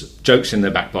has jokes in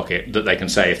their back pocket that they can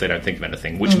say if they don't think of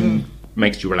anything, which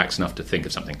makes you relax enough to think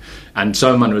of something. And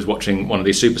Simon was watching one of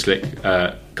these super slick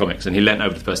comics, and he leant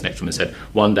over to the person next to him and said,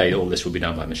 "One day all this will be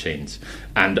done by machines."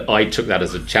 And I took that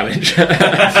as a challenge.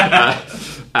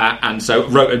 And so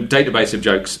wrote a database of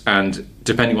jokes, and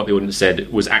depending what the audience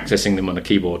said, was accessing them on a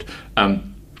keyboard,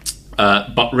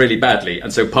 but really badly.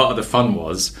 And so part of the fun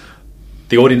was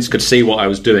the audience could see what I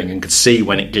was doing and could see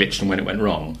when it glitched and when it went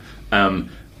wrong, and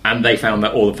they found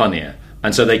that all the funnier.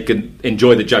 And so they could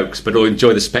enjoy the jokes, but or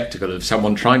enjoy the spectacle of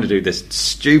someone trying to do this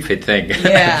stupid thing.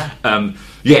 Yeah.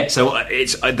 So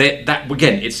it's that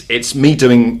again. It's me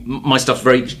doing my stuff's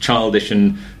very childish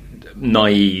and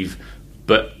naive,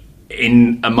 but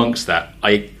in amongst that,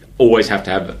 I always have to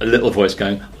have a little voice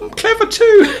going, "I'm clever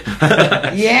too."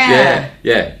 Yeah.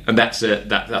 And I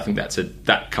think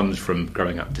that comes from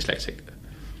growing up dyslexic.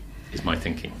 Is my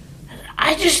thinking.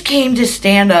 I just came to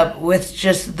stand up with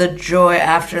just the joy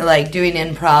after like doing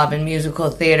improv and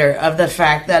musical theater of the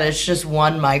fact that it's just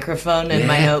one microphone in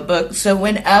my notebook. So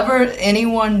whenever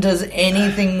anyone does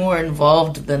anything more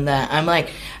involved than that, I'm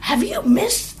like, have you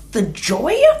missed the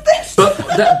joy of this?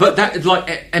 But that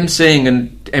like emceeing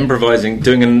and improvising,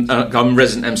 doing I'm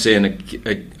resident MC in a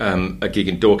gig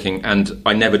in Dorking, and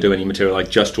I never do any material. I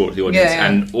just talk to the audience,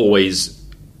 and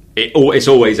it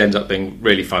always ends up being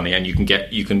really funny, and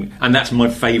you can, and that's my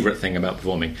favourite thing about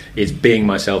performing, is being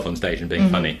myself on stage and being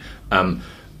funny.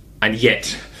 And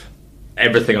yet,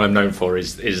 everything I'm known for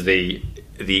is the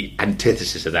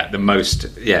antithesis of that. The most,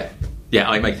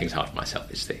 I make things hard for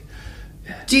myself.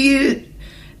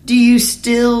 Do you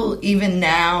still, even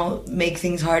now, make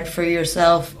things hard for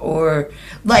yourself? Or,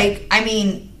 like, I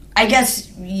mean, I guess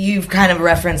you've kind of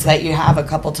referenced that you have a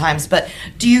couple times, but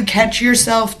do you catch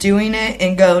yourself doing it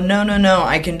and go, no,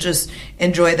 I can just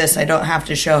enjoy this, I don't have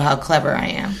to show how clever I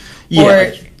am?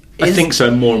 Yeah, I think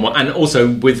so, more and more. And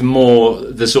also, with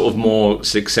the sort of more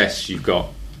success you've got,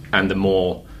 and the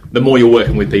more you're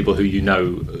working with people who you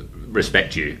know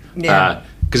respect you. Yeah.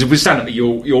 Because with stand-up,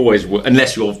 you're always,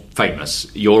 unless you're famous,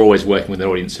 you're always working with an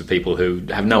audience of people who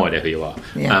have no idea who you are.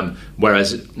 Yeah.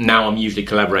 Whereas now I'm usually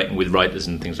collaborating with writers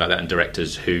and things like that, and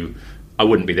directors who I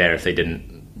wouldn't be there if they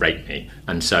didn't rate me.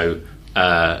 And so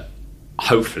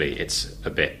hopefully it's a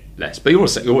bit less. But you're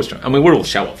always trying. I mean, we're all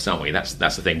show-offs, aren't we? That's the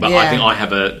thing. But I think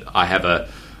I have a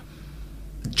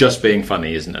just being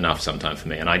funny isn't enough sometimes for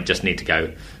me, and I just need to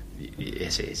go,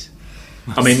 yes, it is.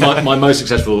 I mean, my most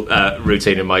successful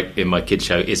routine in my kids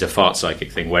show is a fart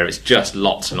psychic thing, where it's just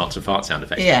lots and lots of fart sound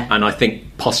effects. Yeah. And I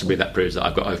think possibly that proves that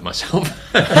I've got over myself.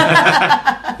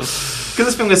 Because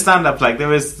this thing with stand-up, like,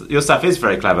 your stuff is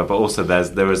very clever, but also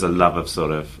there is a love of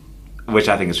sort of, which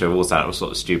I think is true of all stand-up,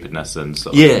 sort of stupidness and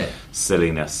sort of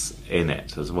silliness in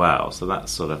it as well. So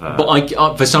that's sort of a... But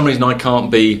I for some reason I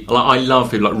can't be... Like, I love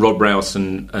people like Rob Rouse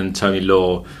and Tony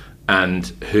Law, and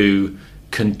who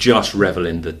can just revel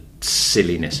in the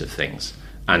silliness of things,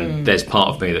 and there's part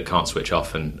of me that can't switch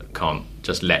off and can't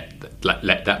just let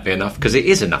that be enough, because it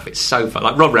is enough. It's so fun.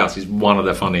 Like, Rob Rouse is one of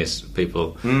the funniest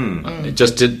people. And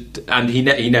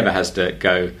he never has to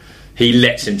go. He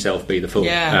lets himself be the fool.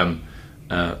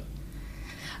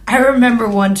 I remember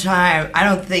one time, I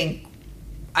don't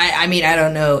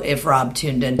know if Rob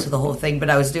tuned into the whole thing, but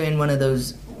I was doing one of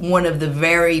the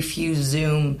very few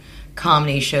Zoom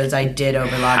comedy shows I did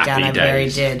over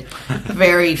lockdown.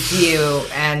 Very few,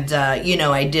 and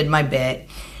I did my bit,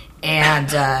 and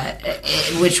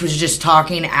which was just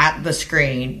talking at the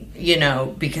screen,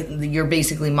 because you're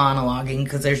basically monologuing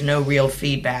because there's no real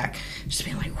feedback, just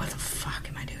being like, what the fuck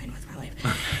am I doing with my life?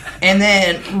 And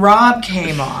then Rob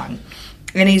came on,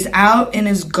 and he's out in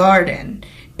his garden,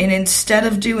 and instead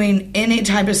of doing any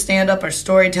type of stand-up or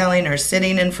storytelling or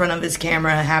sitting in front of his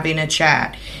camera having a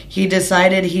chat, he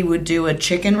decided he would do a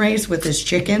chicken race with his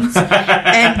chickens.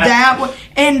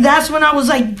 and that's when I was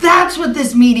like, that's what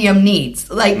this medium needs.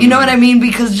 Like, you know what I mean?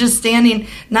 Because just standing,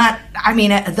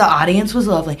 the audience was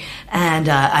lovely. And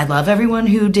I love everyone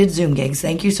who did Zoom gigs.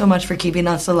 Thank you so much for keeping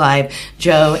us alive.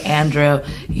 Joe, Andrew,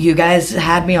 you guys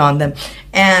had me on them.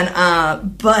 And,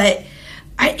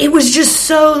 it was just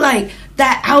so, like,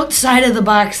 that outside of the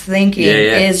box thinking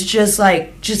is just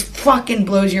fucking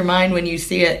blows your mind when you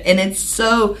see it. And it's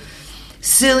so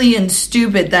silly and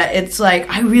stupid that it's like,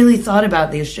 I really thought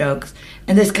about these jokes.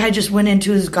 And this guy just went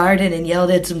into his garden and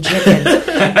yelled at some chickens.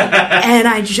 And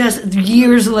I just,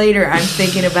 years later, I'm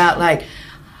thinking about, like,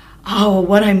 oh,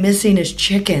 what I'm missing is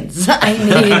chickens.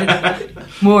 I need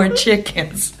more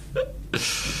chickens.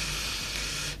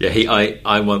 Yeah,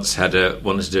 I once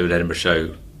wanted to do an Edinburgh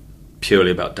show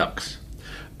purely about ducks.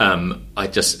 I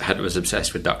was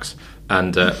obsessed with ducks,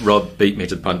 and Rob beat me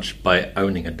to the punch by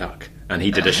owning a duck, and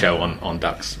he did a show on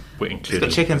ducks, including... He's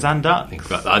got chickens and ducks?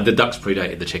 The ducks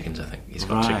predated the chickens, I think. He's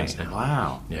got chickens now.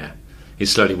 Wow. Yeah.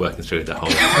 He's slowly working through the whole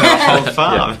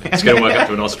farm. Yeah. It's going to work up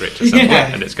to an ostrich at some point,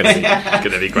 and it's going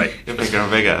to be great. Get bigger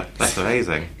and bigger. That's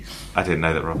amazing. I didn't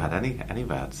know that Rob had any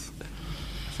birds.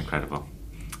 That's incredible.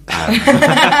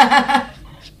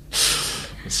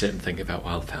 Sit and think about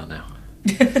wildfowl now.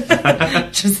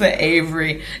 Just the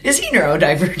Avery. Is he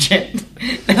neurodivergent?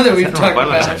 Now that we've talked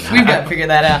about it, we've got to figure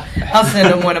that out. I'll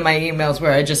send him one of my emails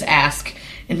where I just ask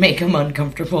and make him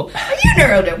uncomfortable. Are you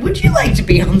neurodivergent? Would you like to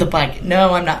be on the podcast?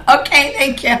 No, I'm not. Okay,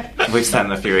 thank you. We've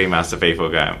sent a few emails to people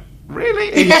going,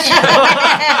 really? Are you sure?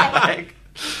 Like,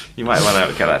 you might want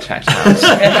to get that checked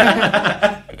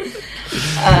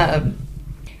out.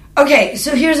 Okay,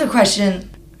 so here's a question.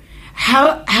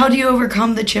 How do you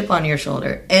overcome the chip on your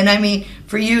shoulder? And I mean,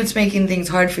 for you, it's making things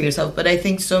hard for yourself, but I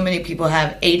think so many people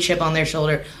have a chip on their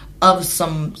shoulder of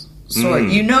some sort.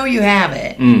 You know you have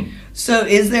it, So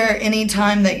is there any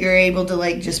time that you're able to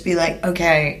like just be like,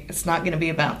 okay, it's not going to be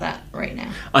about that right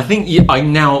now? I think I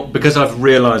now, because I've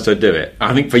realised I do it.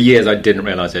 I think for years I didn't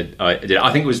realise I did it.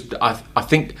 I think it was I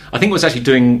think it was actually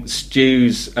doing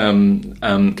Stu's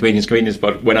comedians,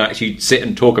 but when I actually sit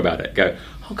and talk about it, go,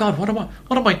 oh God, what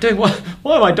am I doing? Why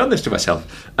have I done this to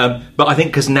myself? But I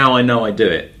think because now I know I do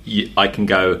it, I can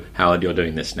go, Howard, you're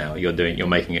doing this now. You're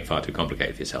making it far too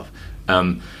complicated for yourself.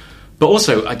 But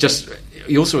also,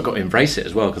 you also got to embrace it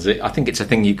as well, because I think it's a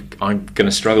thing I'm going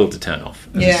to struggle to turn off.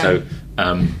 And so,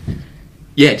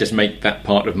 just make that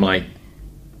part of my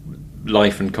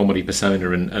life and comedy persona,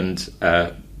 and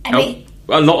a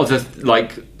lot of the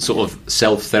like sort of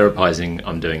self-therapizing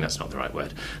I'm doing. That's not the right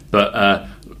word, but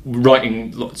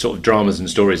writing sort of dramas and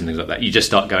stories and things like that. You just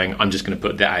start going, I'm just going to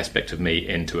put that aspect of me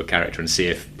into a character and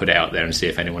put it out there and see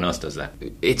if anyone else does that.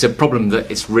 It's a problem that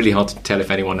it's really hard to tell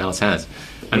if anyone else has.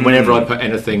 And whenever I put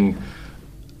anything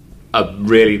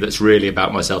that's really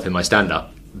about myself in my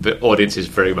stand-up, the audiences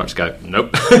very much go,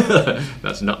 nope,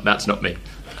 that's not me.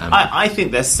 I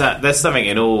think there's something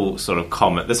in all sort of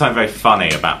comment. There's something very funny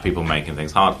about people making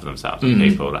things hard for themselves. Mm-hmm.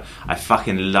 People, I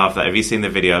fucking love that. Have you seen the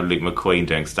video of Luke McQueen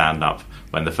doing stand-up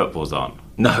when the football's on?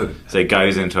 No. So he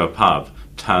goes into a pub,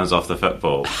 turns off the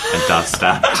football, and does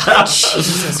stand-up.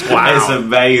 Jesus, wow. It's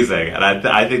amazing. And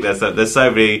I think there's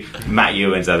so many. Matt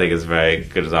Ewins, I think, is a very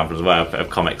good example as well of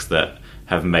comics that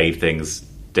have made things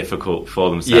difficult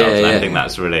for themselves. And I think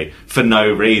that's really for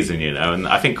no reason, And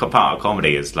I think part of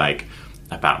comedy is like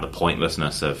about the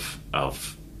pointlessness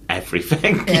of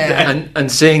everything.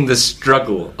 And seeing the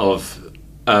struggle of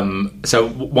so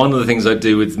one of the things I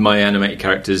do with my animated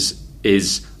characters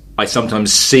is I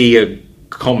sometimes see a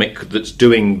comic that's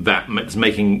doing that, that's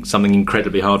making something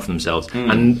incredibly hard for themselves,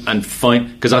 and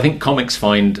find, because I think comics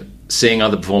find seeing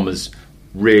other performers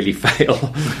really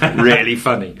fail really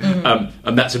funny,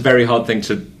 and that's a very hard thing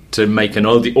to make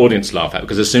the audience laugh at,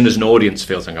 because as soon as an audience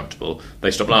feels uncomfortable,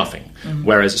 they stop laughing.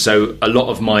 Whereas, so a lot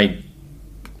of my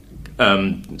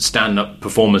stand-up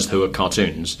performers who are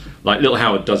cartoons, like Little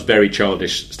Howard does very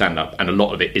childish stand-up, and a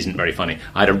lot of it isn't very funny.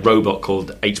 I had a robot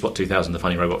called H-Spot 2000, the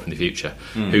funny robot from the future,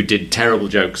 who did terrible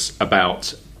jokes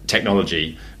about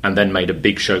technology and then made a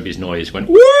big showbiz noise, went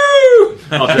woo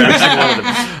after every single one of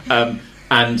them.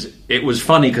 And it was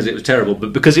funny because it was terrible,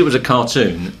 but because it was a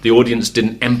cartoon, the audience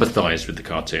didn't empathise with the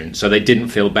cartoon, so they didn't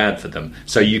feel bad for them.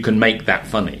 So you can make that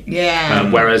funny.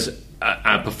 Whereas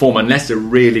a performer, unless they're a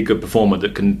really good performer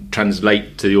that can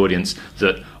translate to the audience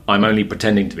that I'm only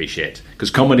pretending to be shit,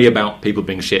 because comedy about people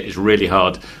being shit is really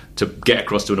hard to get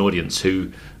across to an audience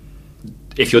who,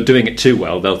 if you're doing it too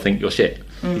well, they'll think you're shit.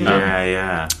 So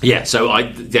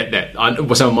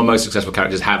some of my most successful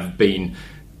characters have been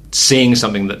seeing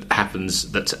something that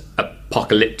happens that's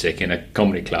apocalyptic in a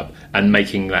comedy club and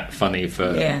making that funny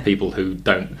for people who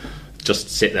don't just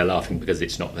sit there laughing because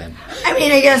it's not them. I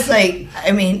mean, I guess,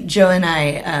 Joe and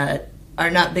I are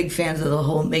not big fans of the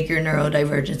whole make your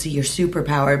neurodivergency your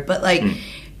superpower, but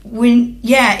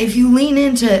if you lean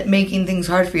into making things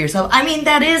hard for yourself, I mean,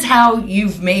 that is how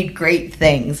you've made great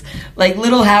things. Like,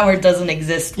 Little Howard doesn't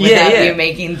exist without you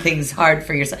making things hard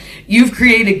for yourself. You've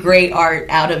created great art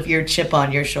out of your chip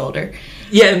on your shoulder.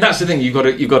 Yeah, and that's the thing. You've got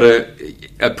to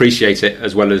appreciate it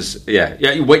as well as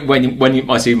When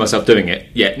I see myself doing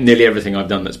it, nearly everything I've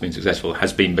done that's been successful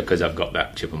has been because I've got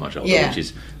that chip on my shoulder,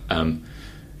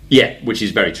 which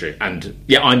is very true. And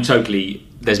I'm totally.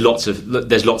 There's lots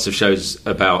of shows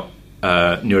about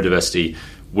neurodiversity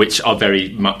which are very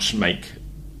much make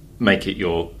it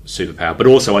your superpower. But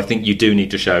also, I think you do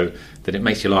need to show that it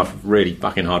makes you laugh really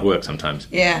fucking hard work sometimes.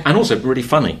 Yeah. And also really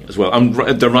funny as well.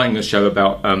 They're writing a show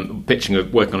about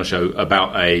working on a show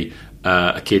about a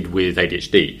kid with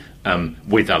ADHD,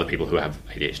 with other people who have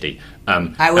ADHD.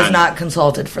 I was not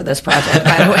consulted for this project,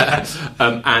 by the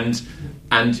way.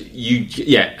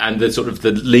 And the sort of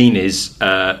the lean is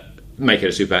make it a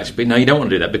superpower. But no, you don't want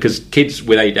to do that, because kids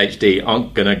with ADHD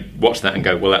aren't going to watch that and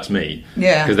go, well, that's me.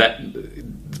 Yeah. Because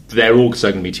they're also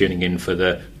going to be tuning in for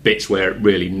the bits where it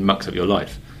really mucks up your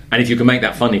life. And if you can make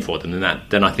that funny for them,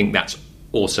 then I think that's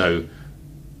also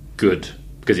good,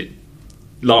 because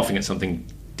laughing at something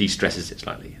de-stresses it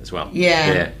slightly as well.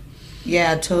 Yeah,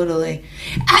 totally.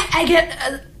 I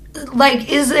get...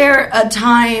 is there a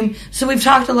time... So we've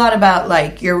talked a lot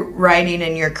about, your writing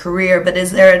and your career, but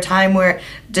is there a time where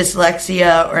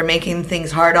dyslexia or making things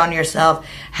hard on yourself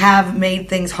have made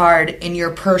things hard in your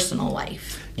personal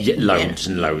life? Yeah, loads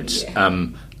and loads.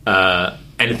 Yeah.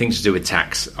 Anything to do with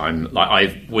tax. When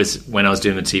I was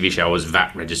doing the TV show, I was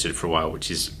VAT registered for a while, which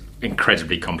is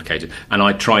incredibly complicated. And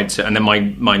I tried to... And then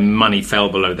my money fell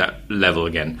below that level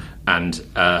again. And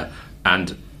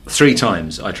 3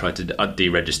 times I tried to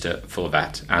deregister for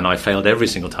VAT, and I failed every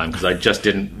single time because I just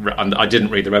didn't read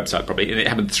the website properly. It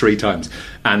happened 3 times,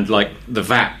 and like the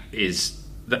VAT is.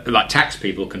 Like tax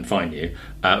people can fine you,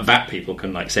 VAT people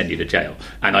can like send you to jail,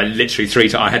 and I literally 3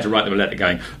 times I had to write them a letter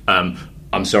going,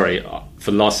 I'm sorry,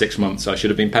 for the last 6 months I should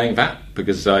have been paying VAT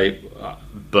because I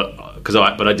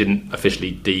didn't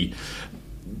officially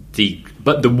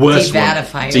but the worst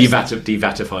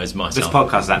deVATifies myself. This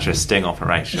podcast is actually a sting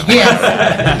operation.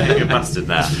 Yes. You're busted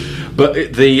there.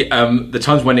 But the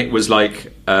times when it was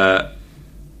like so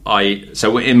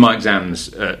in my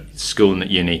exams at school and at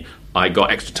uni, I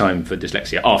got extra time for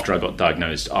dyslexia after I got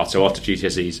diagnosed. So after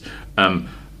GCSEs,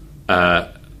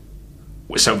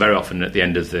 so very often at the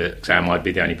end of the exam, I'd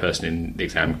be the only person in the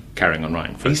exam carrying on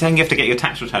writing. Are you saying you have to get your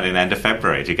tax return in the end of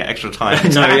February to get extra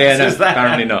time? No,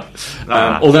 apparently not.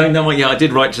 Although, I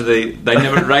did write to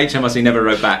HMRC never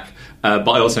wrote back, but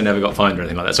I also never got fined or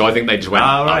anything like that. So I think they just went,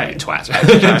 right. You twat.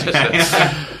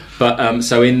 But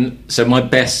so my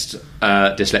best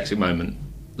dyslexic moment.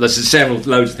 Loads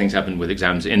of things happened with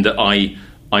exams. In that I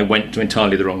went to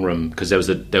entirely the wrong room because there was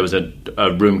a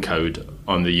room code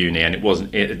on the uni, and it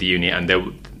wasn't at the uni, and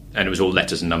it was all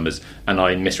letters and numbers, and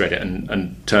I misread it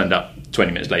and turned up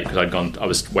 20 minutes late because I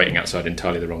was waiting outside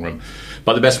entirely the wrong room.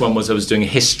 But the best one was I was doing a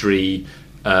history.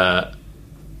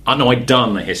 I'd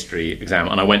done a history exam,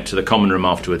 and I went to the common room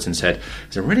afterwards and said,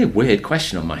 "There's a really weird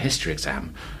question on my history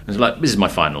exam." I was like, "This is my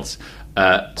finals."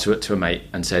 To a mate,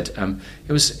 and said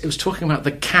it was talking about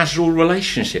the casual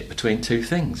relationship between 2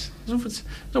 things. It's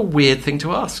a weird thing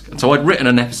to ask. And so I'd written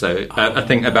an episode, a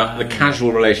thing about the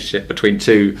casual relationship between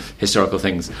 2 historical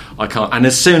things. I can't. And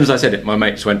as soon as I said it, my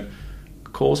mate just went,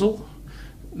 "Causal?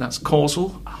 That's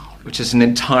causal," which is an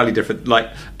entirely different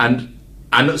but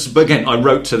again, I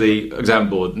wrote to the exam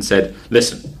board and said,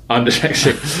 "Listen, I'm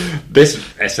dyslexic. This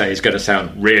essay is going to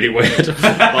sound really weird,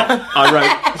 but I wrote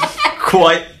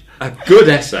quite a good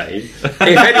essay. If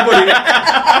anybody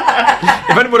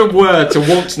were to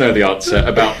want to know the answer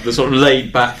about the sort of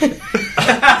laid back,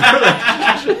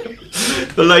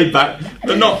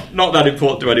 but not that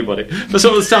important to anybody, the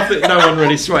sort of stuff that no one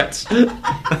really sweats.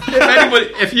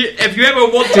 If you ever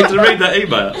wanted to read that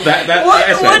email, that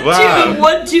essay,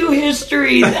 What do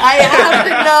histories? I have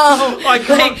to know. I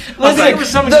can't. Listen, it was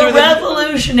something to do the with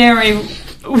Revolutionary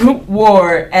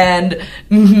War and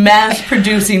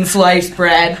mass-producing sliced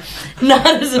bread, not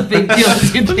as a big deal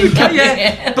as you think.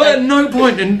 Yeah, but at no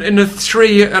point in the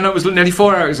 3, and it was nearly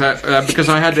 4 hours because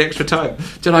I had the extra time,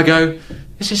 did I go,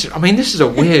 this is a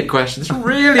weird question. It's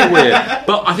really weird.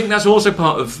 But I think that's also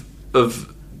part of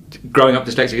growing up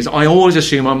dyslexic, is I always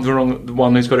assume I'm the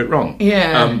one who's got it wrong.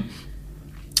 Yeah.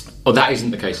 That isn't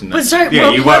the case in that. But sorry,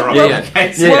 you were wrong.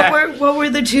 What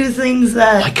were the 2 things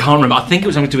that... I can't remember. I think it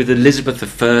was something to do with Elizabeth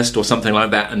I or something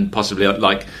like that, and possibly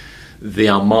like the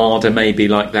Armada, maybe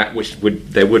like that.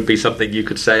 There would be something you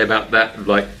could say about that,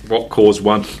 like what caused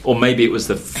one, or maybe it was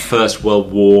the First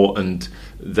World War and.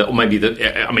 Or maybe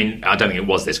I don't think it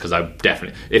was this, because I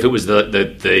definitely, if it was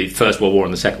the First World War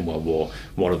and the Second World War,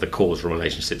 what are the causal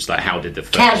relationships? Like, how did the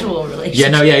casual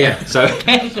relationships? Yeah. So, I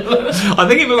think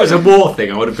if it was a war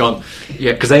thing, I would have gone,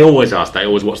 because they always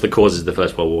what's the causes of the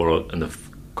First World War and the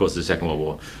causes of the Second World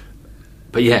War.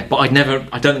 But I don't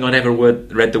think I'd ever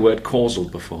read the word causal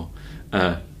before.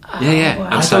 Wow.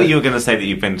 I thought you were going to say that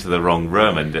you've been to the wrong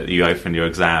room and that you opened your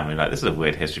exam and you're like, this is a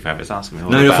weird history fact, it's asking me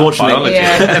all about fortunately,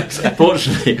 biology.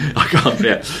 Fortunately, I can't.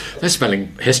 Yeah, they're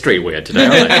spelling history weird today,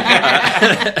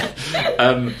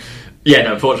 aren't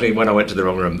they? Fortunately, when I went to the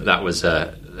wrong room, that was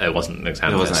it wasn't an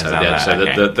exam. It wasn't an exam.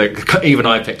 So even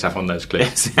I picked up on those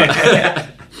clues. You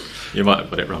might have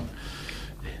got it wrong.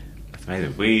 That's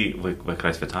amazing. We're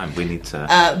close for time. We need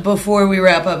to. Before we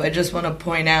wrap up, I just want to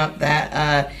point out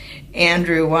that.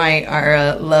 Andrew White,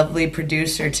 our lovely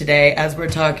producer today, as we're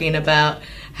talking about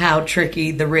how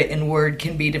tricky the written word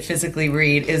can be to physically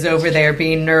read, is over there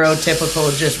being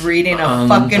neurotypical, just reading a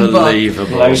fucking book.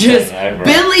 Just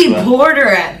Billy Porter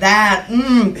at that.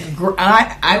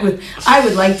 I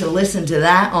would like to listen to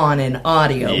that on an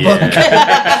audio book.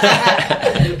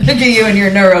 Look at you and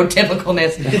your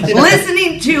neurotypicalness.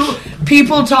 Listening to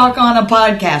people talk on a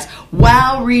podcast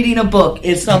while reading a book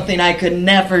is something I could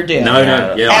never do. No.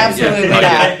 Yeah, absolutely not.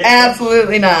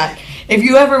 Absolutely not. If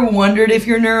you ever wondered if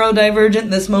you're neurodivergent,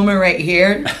 this moment right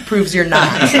here proves you're not.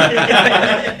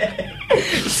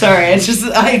 Sorry, I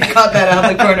caught that out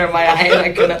of the corner of my eye and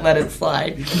I couldn't let it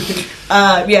slide.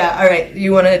 All right.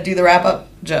 You want to do the wrap up,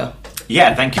 Joe?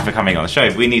 Yeah, thank you for coming on the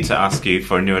show. We need to ask you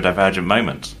for a neurodivergent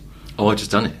moment. Oh, I've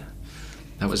just done it.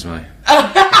 That was my...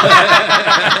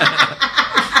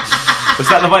 Was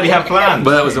that the one you have planned?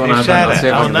 Well, that was the one I had planned. I'll see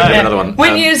if I can think of another one.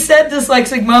 When you said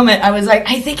dyslexic moment, I was like,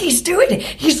 I think he's doing it.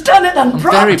 He's done it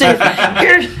unprompted.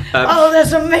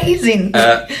 That's amazing.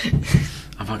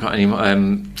 Have I got any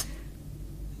more?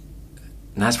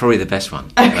 That's probably the best one.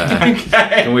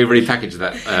 Can we repackage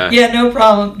that? Yeah, no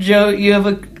problem. Joe, you have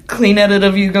a clean edit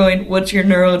of you going, what's your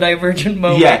neurodivergent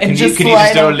moment? Yeah, can you just do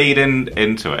a lead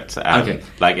into it? Okay.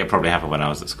 Like, it probably happened when I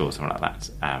was at school, something like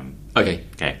that.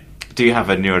 Okay. Do you have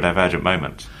a neurodivergent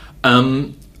moment?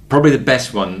 Probably the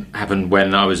best one happened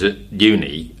when I was at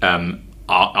uni,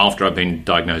 after I've been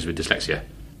diagnosed with dyslexia.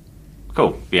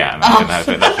 Cool. Yeah, that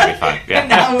should be fun. Yeah.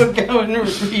 Now we'll go and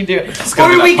redo it.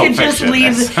 Or we could just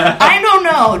leave. I don't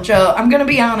know, Joe. I'm going to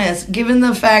be honest. Given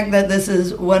the fact that this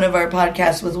is one of our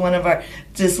podcasts with one of our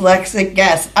dyslexic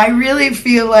guests, I really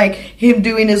feel like him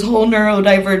doing his whole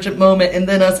neurodivergent moment and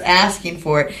then us asking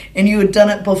for it, and you had done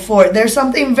it before. There's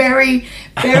something very,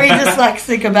 very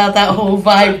dyslexic about that whole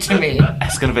vibe to me.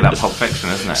 It's going to be like Pulp Fiction,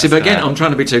 isn't it? See, but again, I'm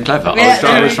trying to be too clever.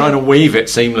 I was trying to weave it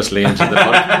seamlessly into the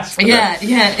podcast.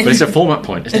 Yeah. But it's a format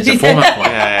point. It's a format point.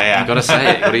 Yeah. You've got to say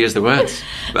it. You've got to use the words.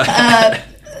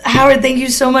 Howard, thank you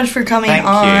so much for coming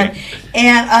on. Thank you.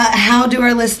 And how do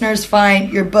our listeners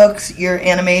find your books, your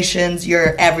animations,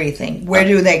 your everything? Where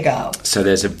do they go? So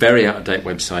there's a very out-of-date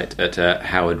website at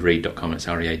howardreed.com. It's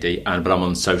R-E-A-D. But I'm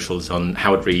on socials on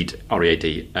Howard Reed,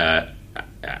 R-E-A-D, at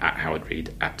Howard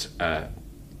Reed, at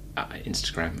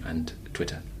Instagram and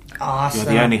Twitter. Awesome.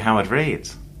 You're the only Howard Reed.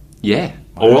 Yeah.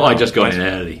 Or I just got in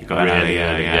early. Got in early,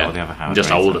 yeah. All the other Howard I'm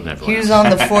just Reeds. older than everyone. He was on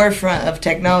the forefront of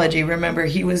technology. Remember,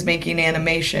 he was making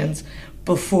animations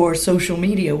before social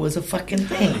media was a fucking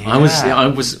thing. I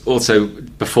was also,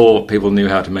 before people knew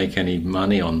how to make any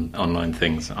money on online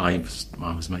things, I was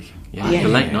making the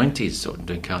late 90s, sort of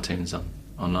doing cartoons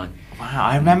online. Wow,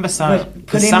 I remember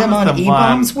putting them on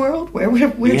E-Bombs World? Where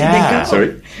did they go?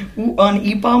 Sorry? On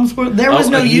E-Bombs World? There was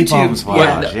no YouTube.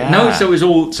 No, so it was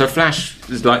all... So Flash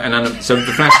is like an... So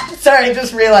the Flash... Sorry, I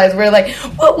just realized. We're like,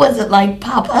 what was it like,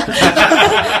 Papa?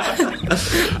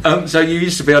 So you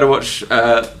used to be able to watch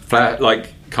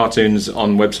like cartoons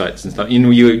on websites and stuff. You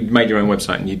know, you made your own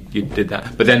website and you did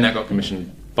that. But then that got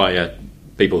commissioned by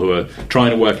people who were trying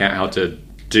to work out how to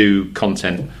do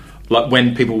content. Like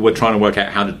when people were trying to work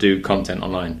out how to do content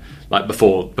online, like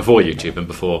before YouTube and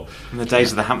before... In the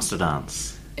days of the hamster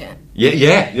dance.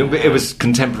 Yeah. It was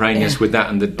contemporaneous with that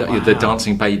and the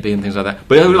dancing baby and things like that.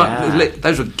 But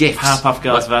those were gifts. Powerpuff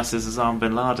Girls versus Osama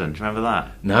bin Laden. Do you remember that?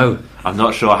 No. I'm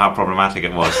not sure how problematic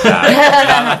it was. Now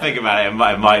that I think about it, it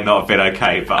might not have been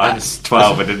okay, but I was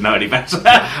 12 and didn't know any better.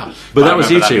 Wow. But that was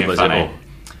YouTube, was it? Or?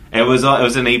 It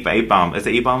was an E-Bomb. Is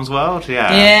it E-Bomb's World? Yeah.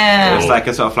 Yeah. It was like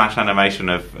a sort of flash animation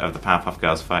of the Powerpuff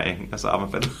Girls fighting Osama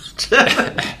bin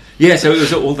Laden. Yeah, so it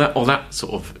was all that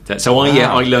sort of... So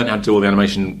I learned how to do all the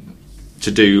animation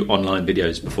to do online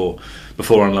videos before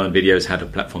online videos had a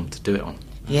platform to do it on.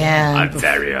 Yeah. I'm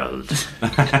very old.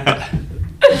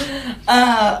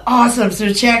 Awesome.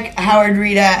 So check Howard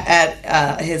Reed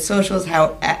at his socials,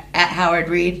 at Howard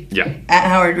Reed. Yeah. At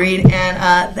Howard Reed.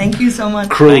 And thank you so much.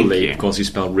 Cruelly, of course, you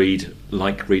spell read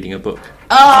like reading a book.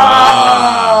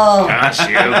 Oh! Curse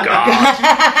you, God.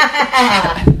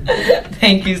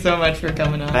 Thank you so much for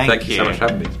coming on. Thank you so much for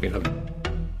having me. It's been lovely.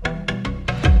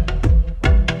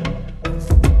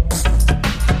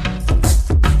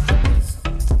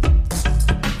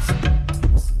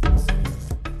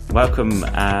 Welcome.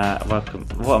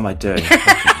 What am I doing?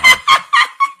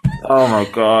 Oh my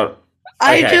God.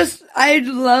 Okay. I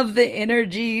love the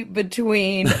energy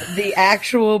between the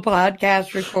actual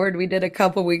podcast record we did a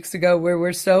couple weeks ago where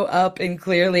we're so up and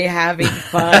clearly having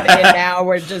fun and now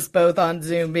we're just both on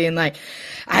Zoom being like,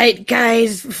 alright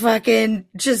guys, fucking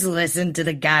just listen to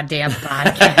the goddamn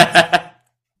podcast.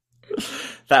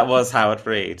 That was Howard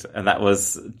Reed, and that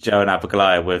was Joe and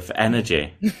Abigail with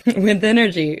energy. With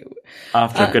energy.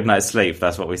 After a good night's sleep,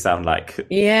 that's what we sound like.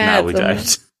 Yeah. Now we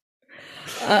don't.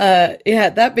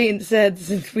 That being said,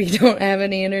 since we don't have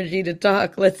any energy to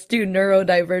talk, let's do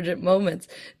neurodivergent moments.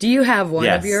 Do you have one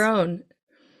of your own?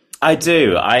 I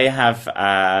do. I have,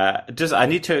 I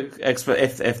need to explain,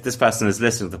 if this person is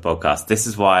listening to the podcast, this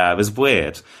is why I was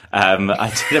weird. I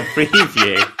did a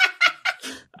preview.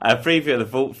 A preview of the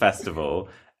Vault Festival,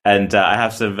 and I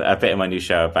have a bit in my new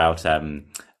show about them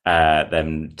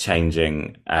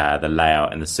changing the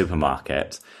layout in the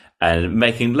supermarket and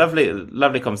making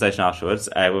lovely conversation afterwards.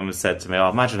 A woman said to me,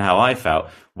 "Oh, imagine how I felt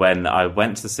when I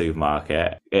went to the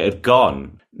supermarket. It had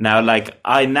gone." Now,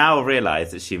 I now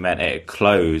realise that she meant it had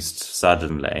closed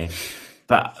suddenly,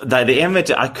 but the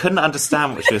image, I couldn't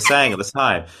understand what she was saying at the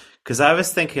time because I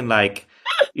was thinking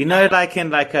You know, like in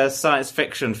like a science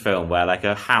fiction film where like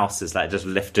a house is like just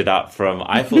lifted up from.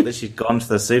 I thought that she'd gone to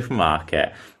the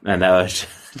supermarket and there was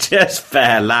just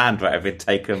bare land where it had been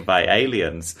taken by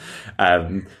aliens.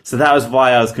 So that was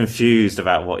why I was confused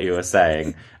about what you were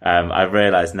saying. I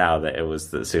realise now that it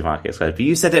was the supermarket. But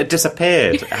you said it had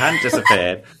disappeared. It hadn't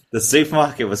disappeared. The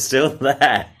supermarket was still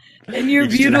there. And your you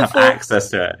beautiful didn't have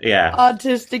access to it. Yeah.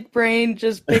 autistic brain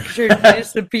just pictured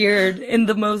disappeared in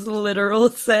the most literal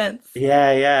sense.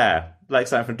 Yeah. Like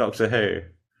something from Doctor Who.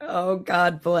 Oh,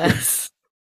 God bless.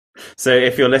 So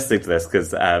if you're listening to this,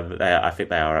 because I think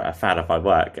they are a fan of my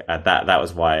work, that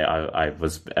was why I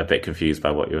was a bit confused by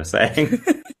what you were saying.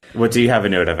 Well, do you have a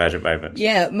neurodivergent moment?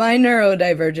 Yeah, my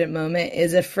neurodivergent moment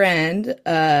is a friend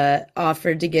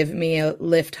offered to give me a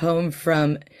lift home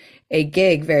from a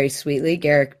gig very sweetly.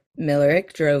 Garrick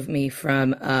Millerick drove me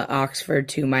from Oxford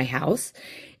to my house.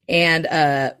 And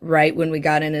right when we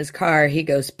got in his car, he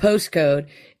goes, postcode.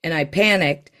 And I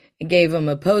panicked and gave him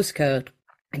a postcode.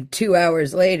 And 2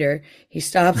 hours later, he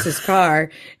stops his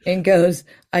car and goes,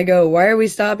 I go, why are we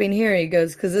stopping here? He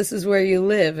goes, because this is where you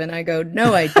live. And I go,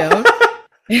 no, I don't.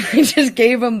 And I just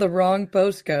gave him the wrong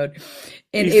postcode.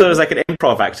 And you thought it was like an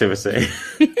improv activity.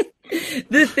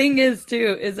 The thing is,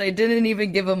 too, is I didn't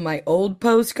even give him my old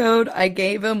postcode. I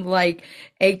gave him like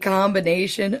a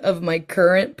combination of my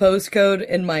current postcode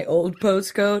and my old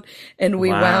postcode. And we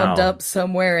wound up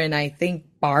somewhere in, I think,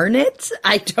 Barnet.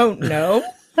 I don't know.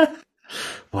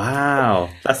 Wow,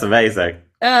 that's amazing.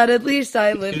 At least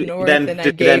I live north. Did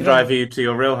he then drive you to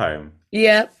your real home?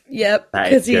 Yep,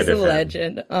 because he's a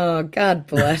legend. Oh, God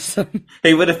bless him.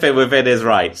 He would have been within his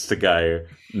rights to go,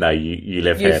 no, you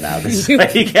live here now. This is where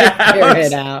you figure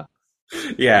it out.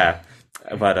 Yeah.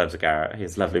 Well done to Garrett.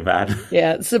 He's a lovely man.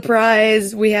 Yeah,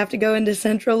 surprise. We have to go into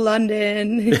central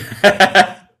London.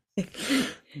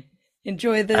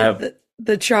 Enjoy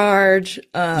the charge.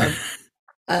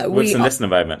 With some listener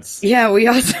moments. Yeah, we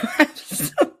also have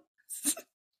some.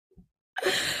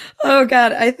 Oh,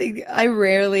 God, I think I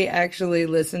rarely actually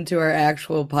listen to our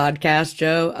actual podcast,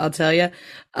 Joe, I'll tell you,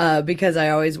 because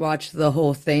I always watch the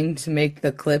whole thing to make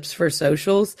the clips for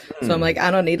socials. So I'm like,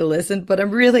 I don't need to listen, but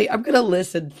I'm going to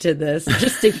listen to this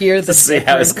just to hear the see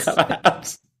how it's come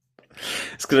out.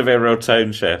 It's going to be a real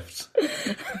tone shift.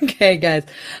 Okay, guys.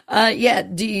 Yeah,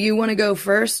 do you want to go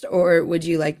first, or would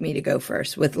you like me to go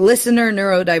first with listener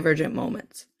neurodivergent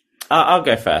moments? I'll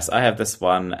go first. I have this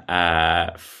one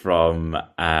from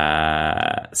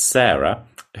Sarah,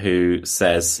 who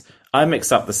says, I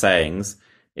mix up the sayings.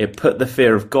 It put the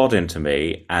fear of God into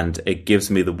me, and it gives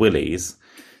me the willies.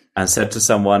 And said to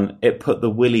someone, it put the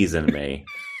willies in me.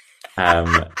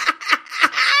 That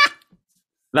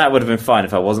would have been fine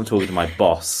if I wasn't talking to my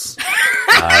boss.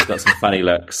 I got some funny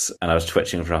looks, and I was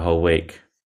twitching for a whole week.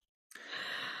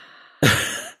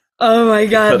 Oh my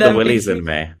God! Put the willies in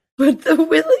me. Put the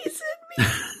willies in me.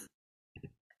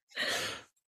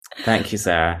 Thank you,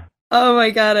 Sarah. Oh my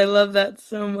God, I love that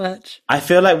so much. I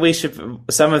feel like we should.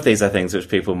 Some of these are things which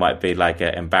people might be like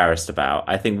embarrassed about.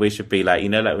 I think we should be like,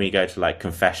 like when you go to like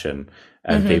confession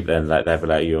and people and like they'll be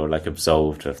like, you're like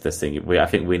absolved of this thing. I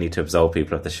think we need to absolve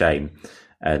people of the shame.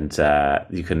 And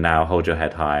you can now hold your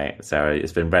head high, Sarah.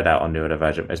 It's been read out on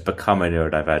neurodivergent. It's become a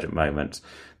neurodivergent moment.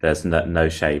 There's no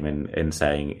shame in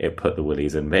saying it put the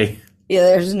willies in me. Yeah,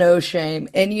 there's no shame.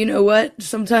 And you know what?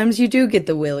 Sometimes you do get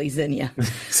the willies in you.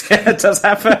 It does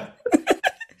happen.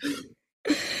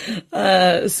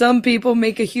 Some people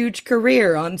make a huge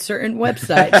career on certain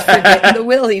websites for getting the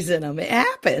willies in them. It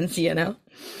happens, We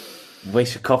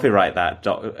should copyright that.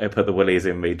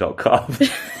 Putthewilliesinme.com.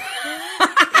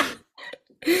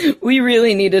 We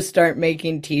really need to start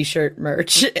making t-shirt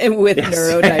merch with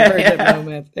neurodivergent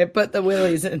moments. It put the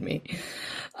willies in me.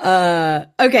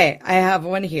 Okay, I have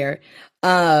one here.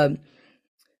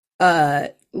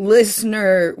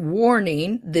 Listener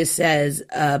warning. This says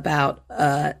about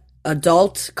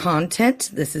adult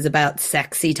content. This is about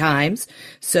sexy times.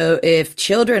 So if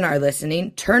children are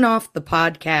listening, turn off the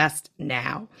podcast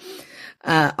now.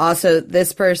 Also,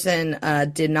 this person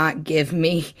did not give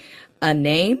me a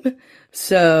name.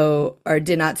 Or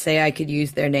did not say I could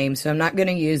use their name, so I'm not going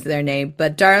to use their name.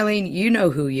 But darling, you know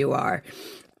who you are.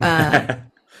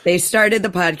 They started the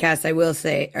podcast, I will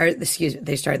say,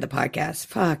 they started the podcast.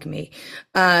 Fuck me.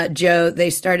 Joe, they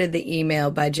started the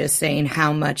email by just saying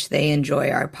how much they enjoy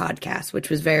our podcast, which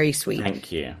was very sweet.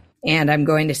 Thank you. And I'm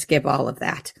going to skip all of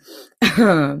that.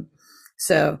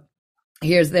 So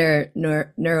here's their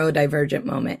neurodivergent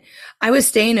moment. I was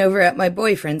staying over at my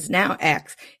boyfriend's, now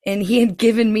ex, and he had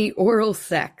given me oral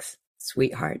sex.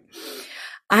 Sweetheart.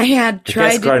 I had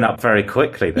tried. It's grown up very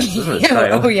quickly, then, doesn't it?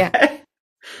 Oh, yeah.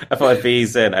 I thought it'd be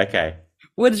easy in. Okay.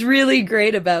 What's really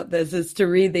great about this is to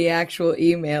read the actual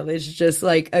email. It's just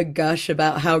like a gush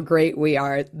about how great we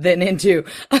are, then into,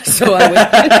 so I was,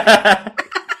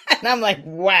 and I'm like,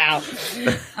 wow.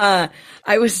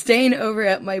 I was staying over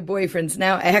at my boyfriend's,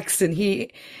 now ex, and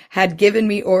he had given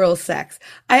me oral sex.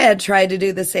 I had tried to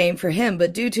do the same for him,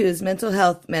 but due to his mental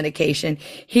health medication,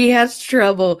 he has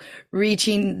trouble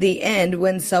reaching the end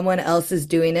when someone else is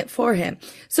doing it for him.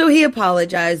 So he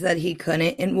apologized that he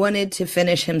couldn't and wanted to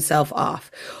finish himself off.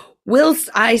 Whilst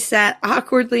I sat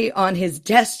awkwardly on his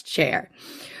desk chair,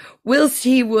 whilst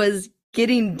he was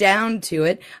getting down to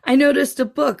it, I noticed a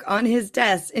book on his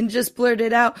desk and just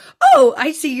blurted out, "Oh,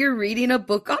 I see you're reading a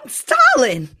book on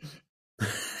Stalin."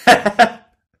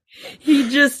 He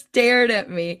just stared at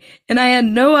me, and I had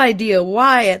no idea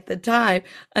why at the time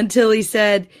until he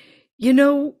said, "You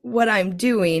know what I'm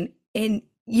doing, and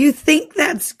you think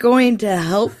that's going to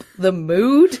help the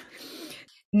mood?"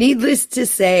 Needless to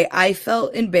say, I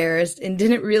felt embarrassed and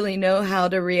didn't really know how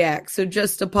to react, so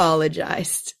just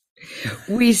apologized.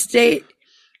 We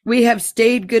have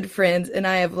stayed good friends, and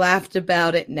I have laughed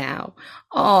about it now.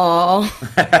 Aww.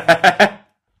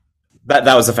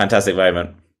 That was a fantastic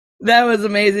moment. That was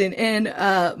amazing. And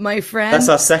my friend... That's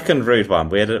our second rude one.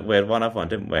 We had one other one,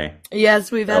 didn't we?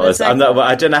 Yes, we've had a second.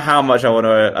 I don't know how much I want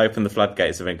to open the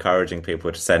floodgates of encouraging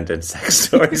people to send in sex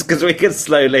stories, because we can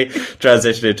slowly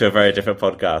transition into a very different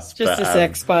podcast. Just a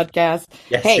sex podcast.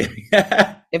 Yes. Hey,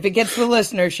 if it gets the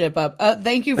listenership up.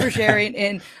 Thank you for sharing.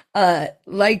 And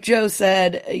like Joe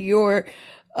said, your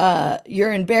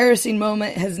embarrassing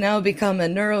moment has now become a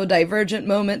neurodivergent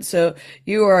moment, so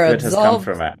you are absolved. Has come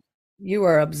from it. You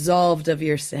are absolved of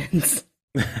your sins.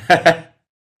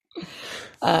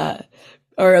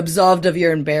 Or absolved of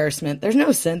your embarrassment. There's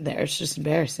no sin there. It's just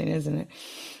embarrassing, isn't it?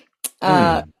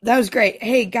 That was great.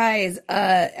 Hey guys,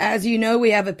 as you know, we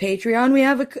have a Patreon. We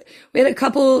had a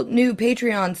couple new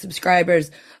Patreon subscribers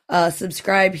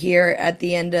subscribe here at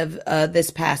the end of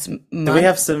this past month. Do we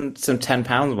have some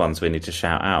 £10 ones we need to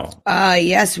shout out?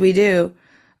 Yes, we do.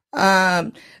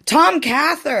 Tom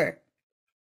Cather,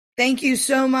 thank you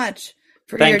so much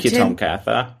for Thank you, Tom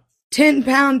Cather. £10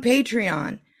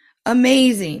 Patreon.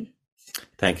 Amazing.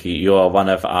 Thank you. You are one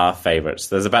of our favourites.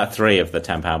 There's about 3 of the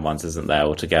 £10 ones, isn't there,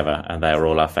 altogether? And they are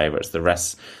all our favourites. The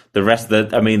rest,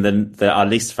 our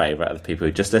least favourite are the people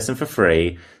who just listen for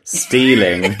free,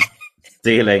 stealing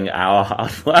our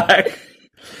hard work.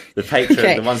 The Patreon,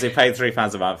 okay. The ones who pay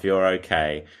 £3 a month, you're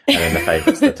okay. And then the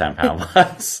favourites, the £10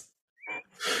 ones.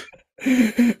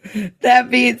 That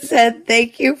being said,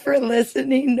 thank you for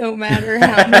listening, no matter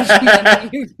how much money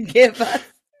you give us.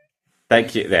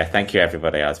 Thank you. Yeah, thank you,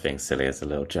 everybody. I was being silly as a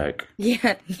little joke.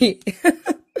 Yeah.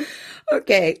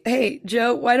 Okay. Hey,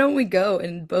 Joe, why don't we go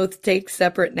and both take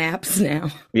separate naps now?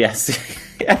 Yes.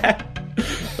 Yeah.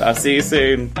 I'll see you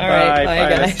soon. All right. Bye,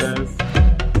 guys. Listeners.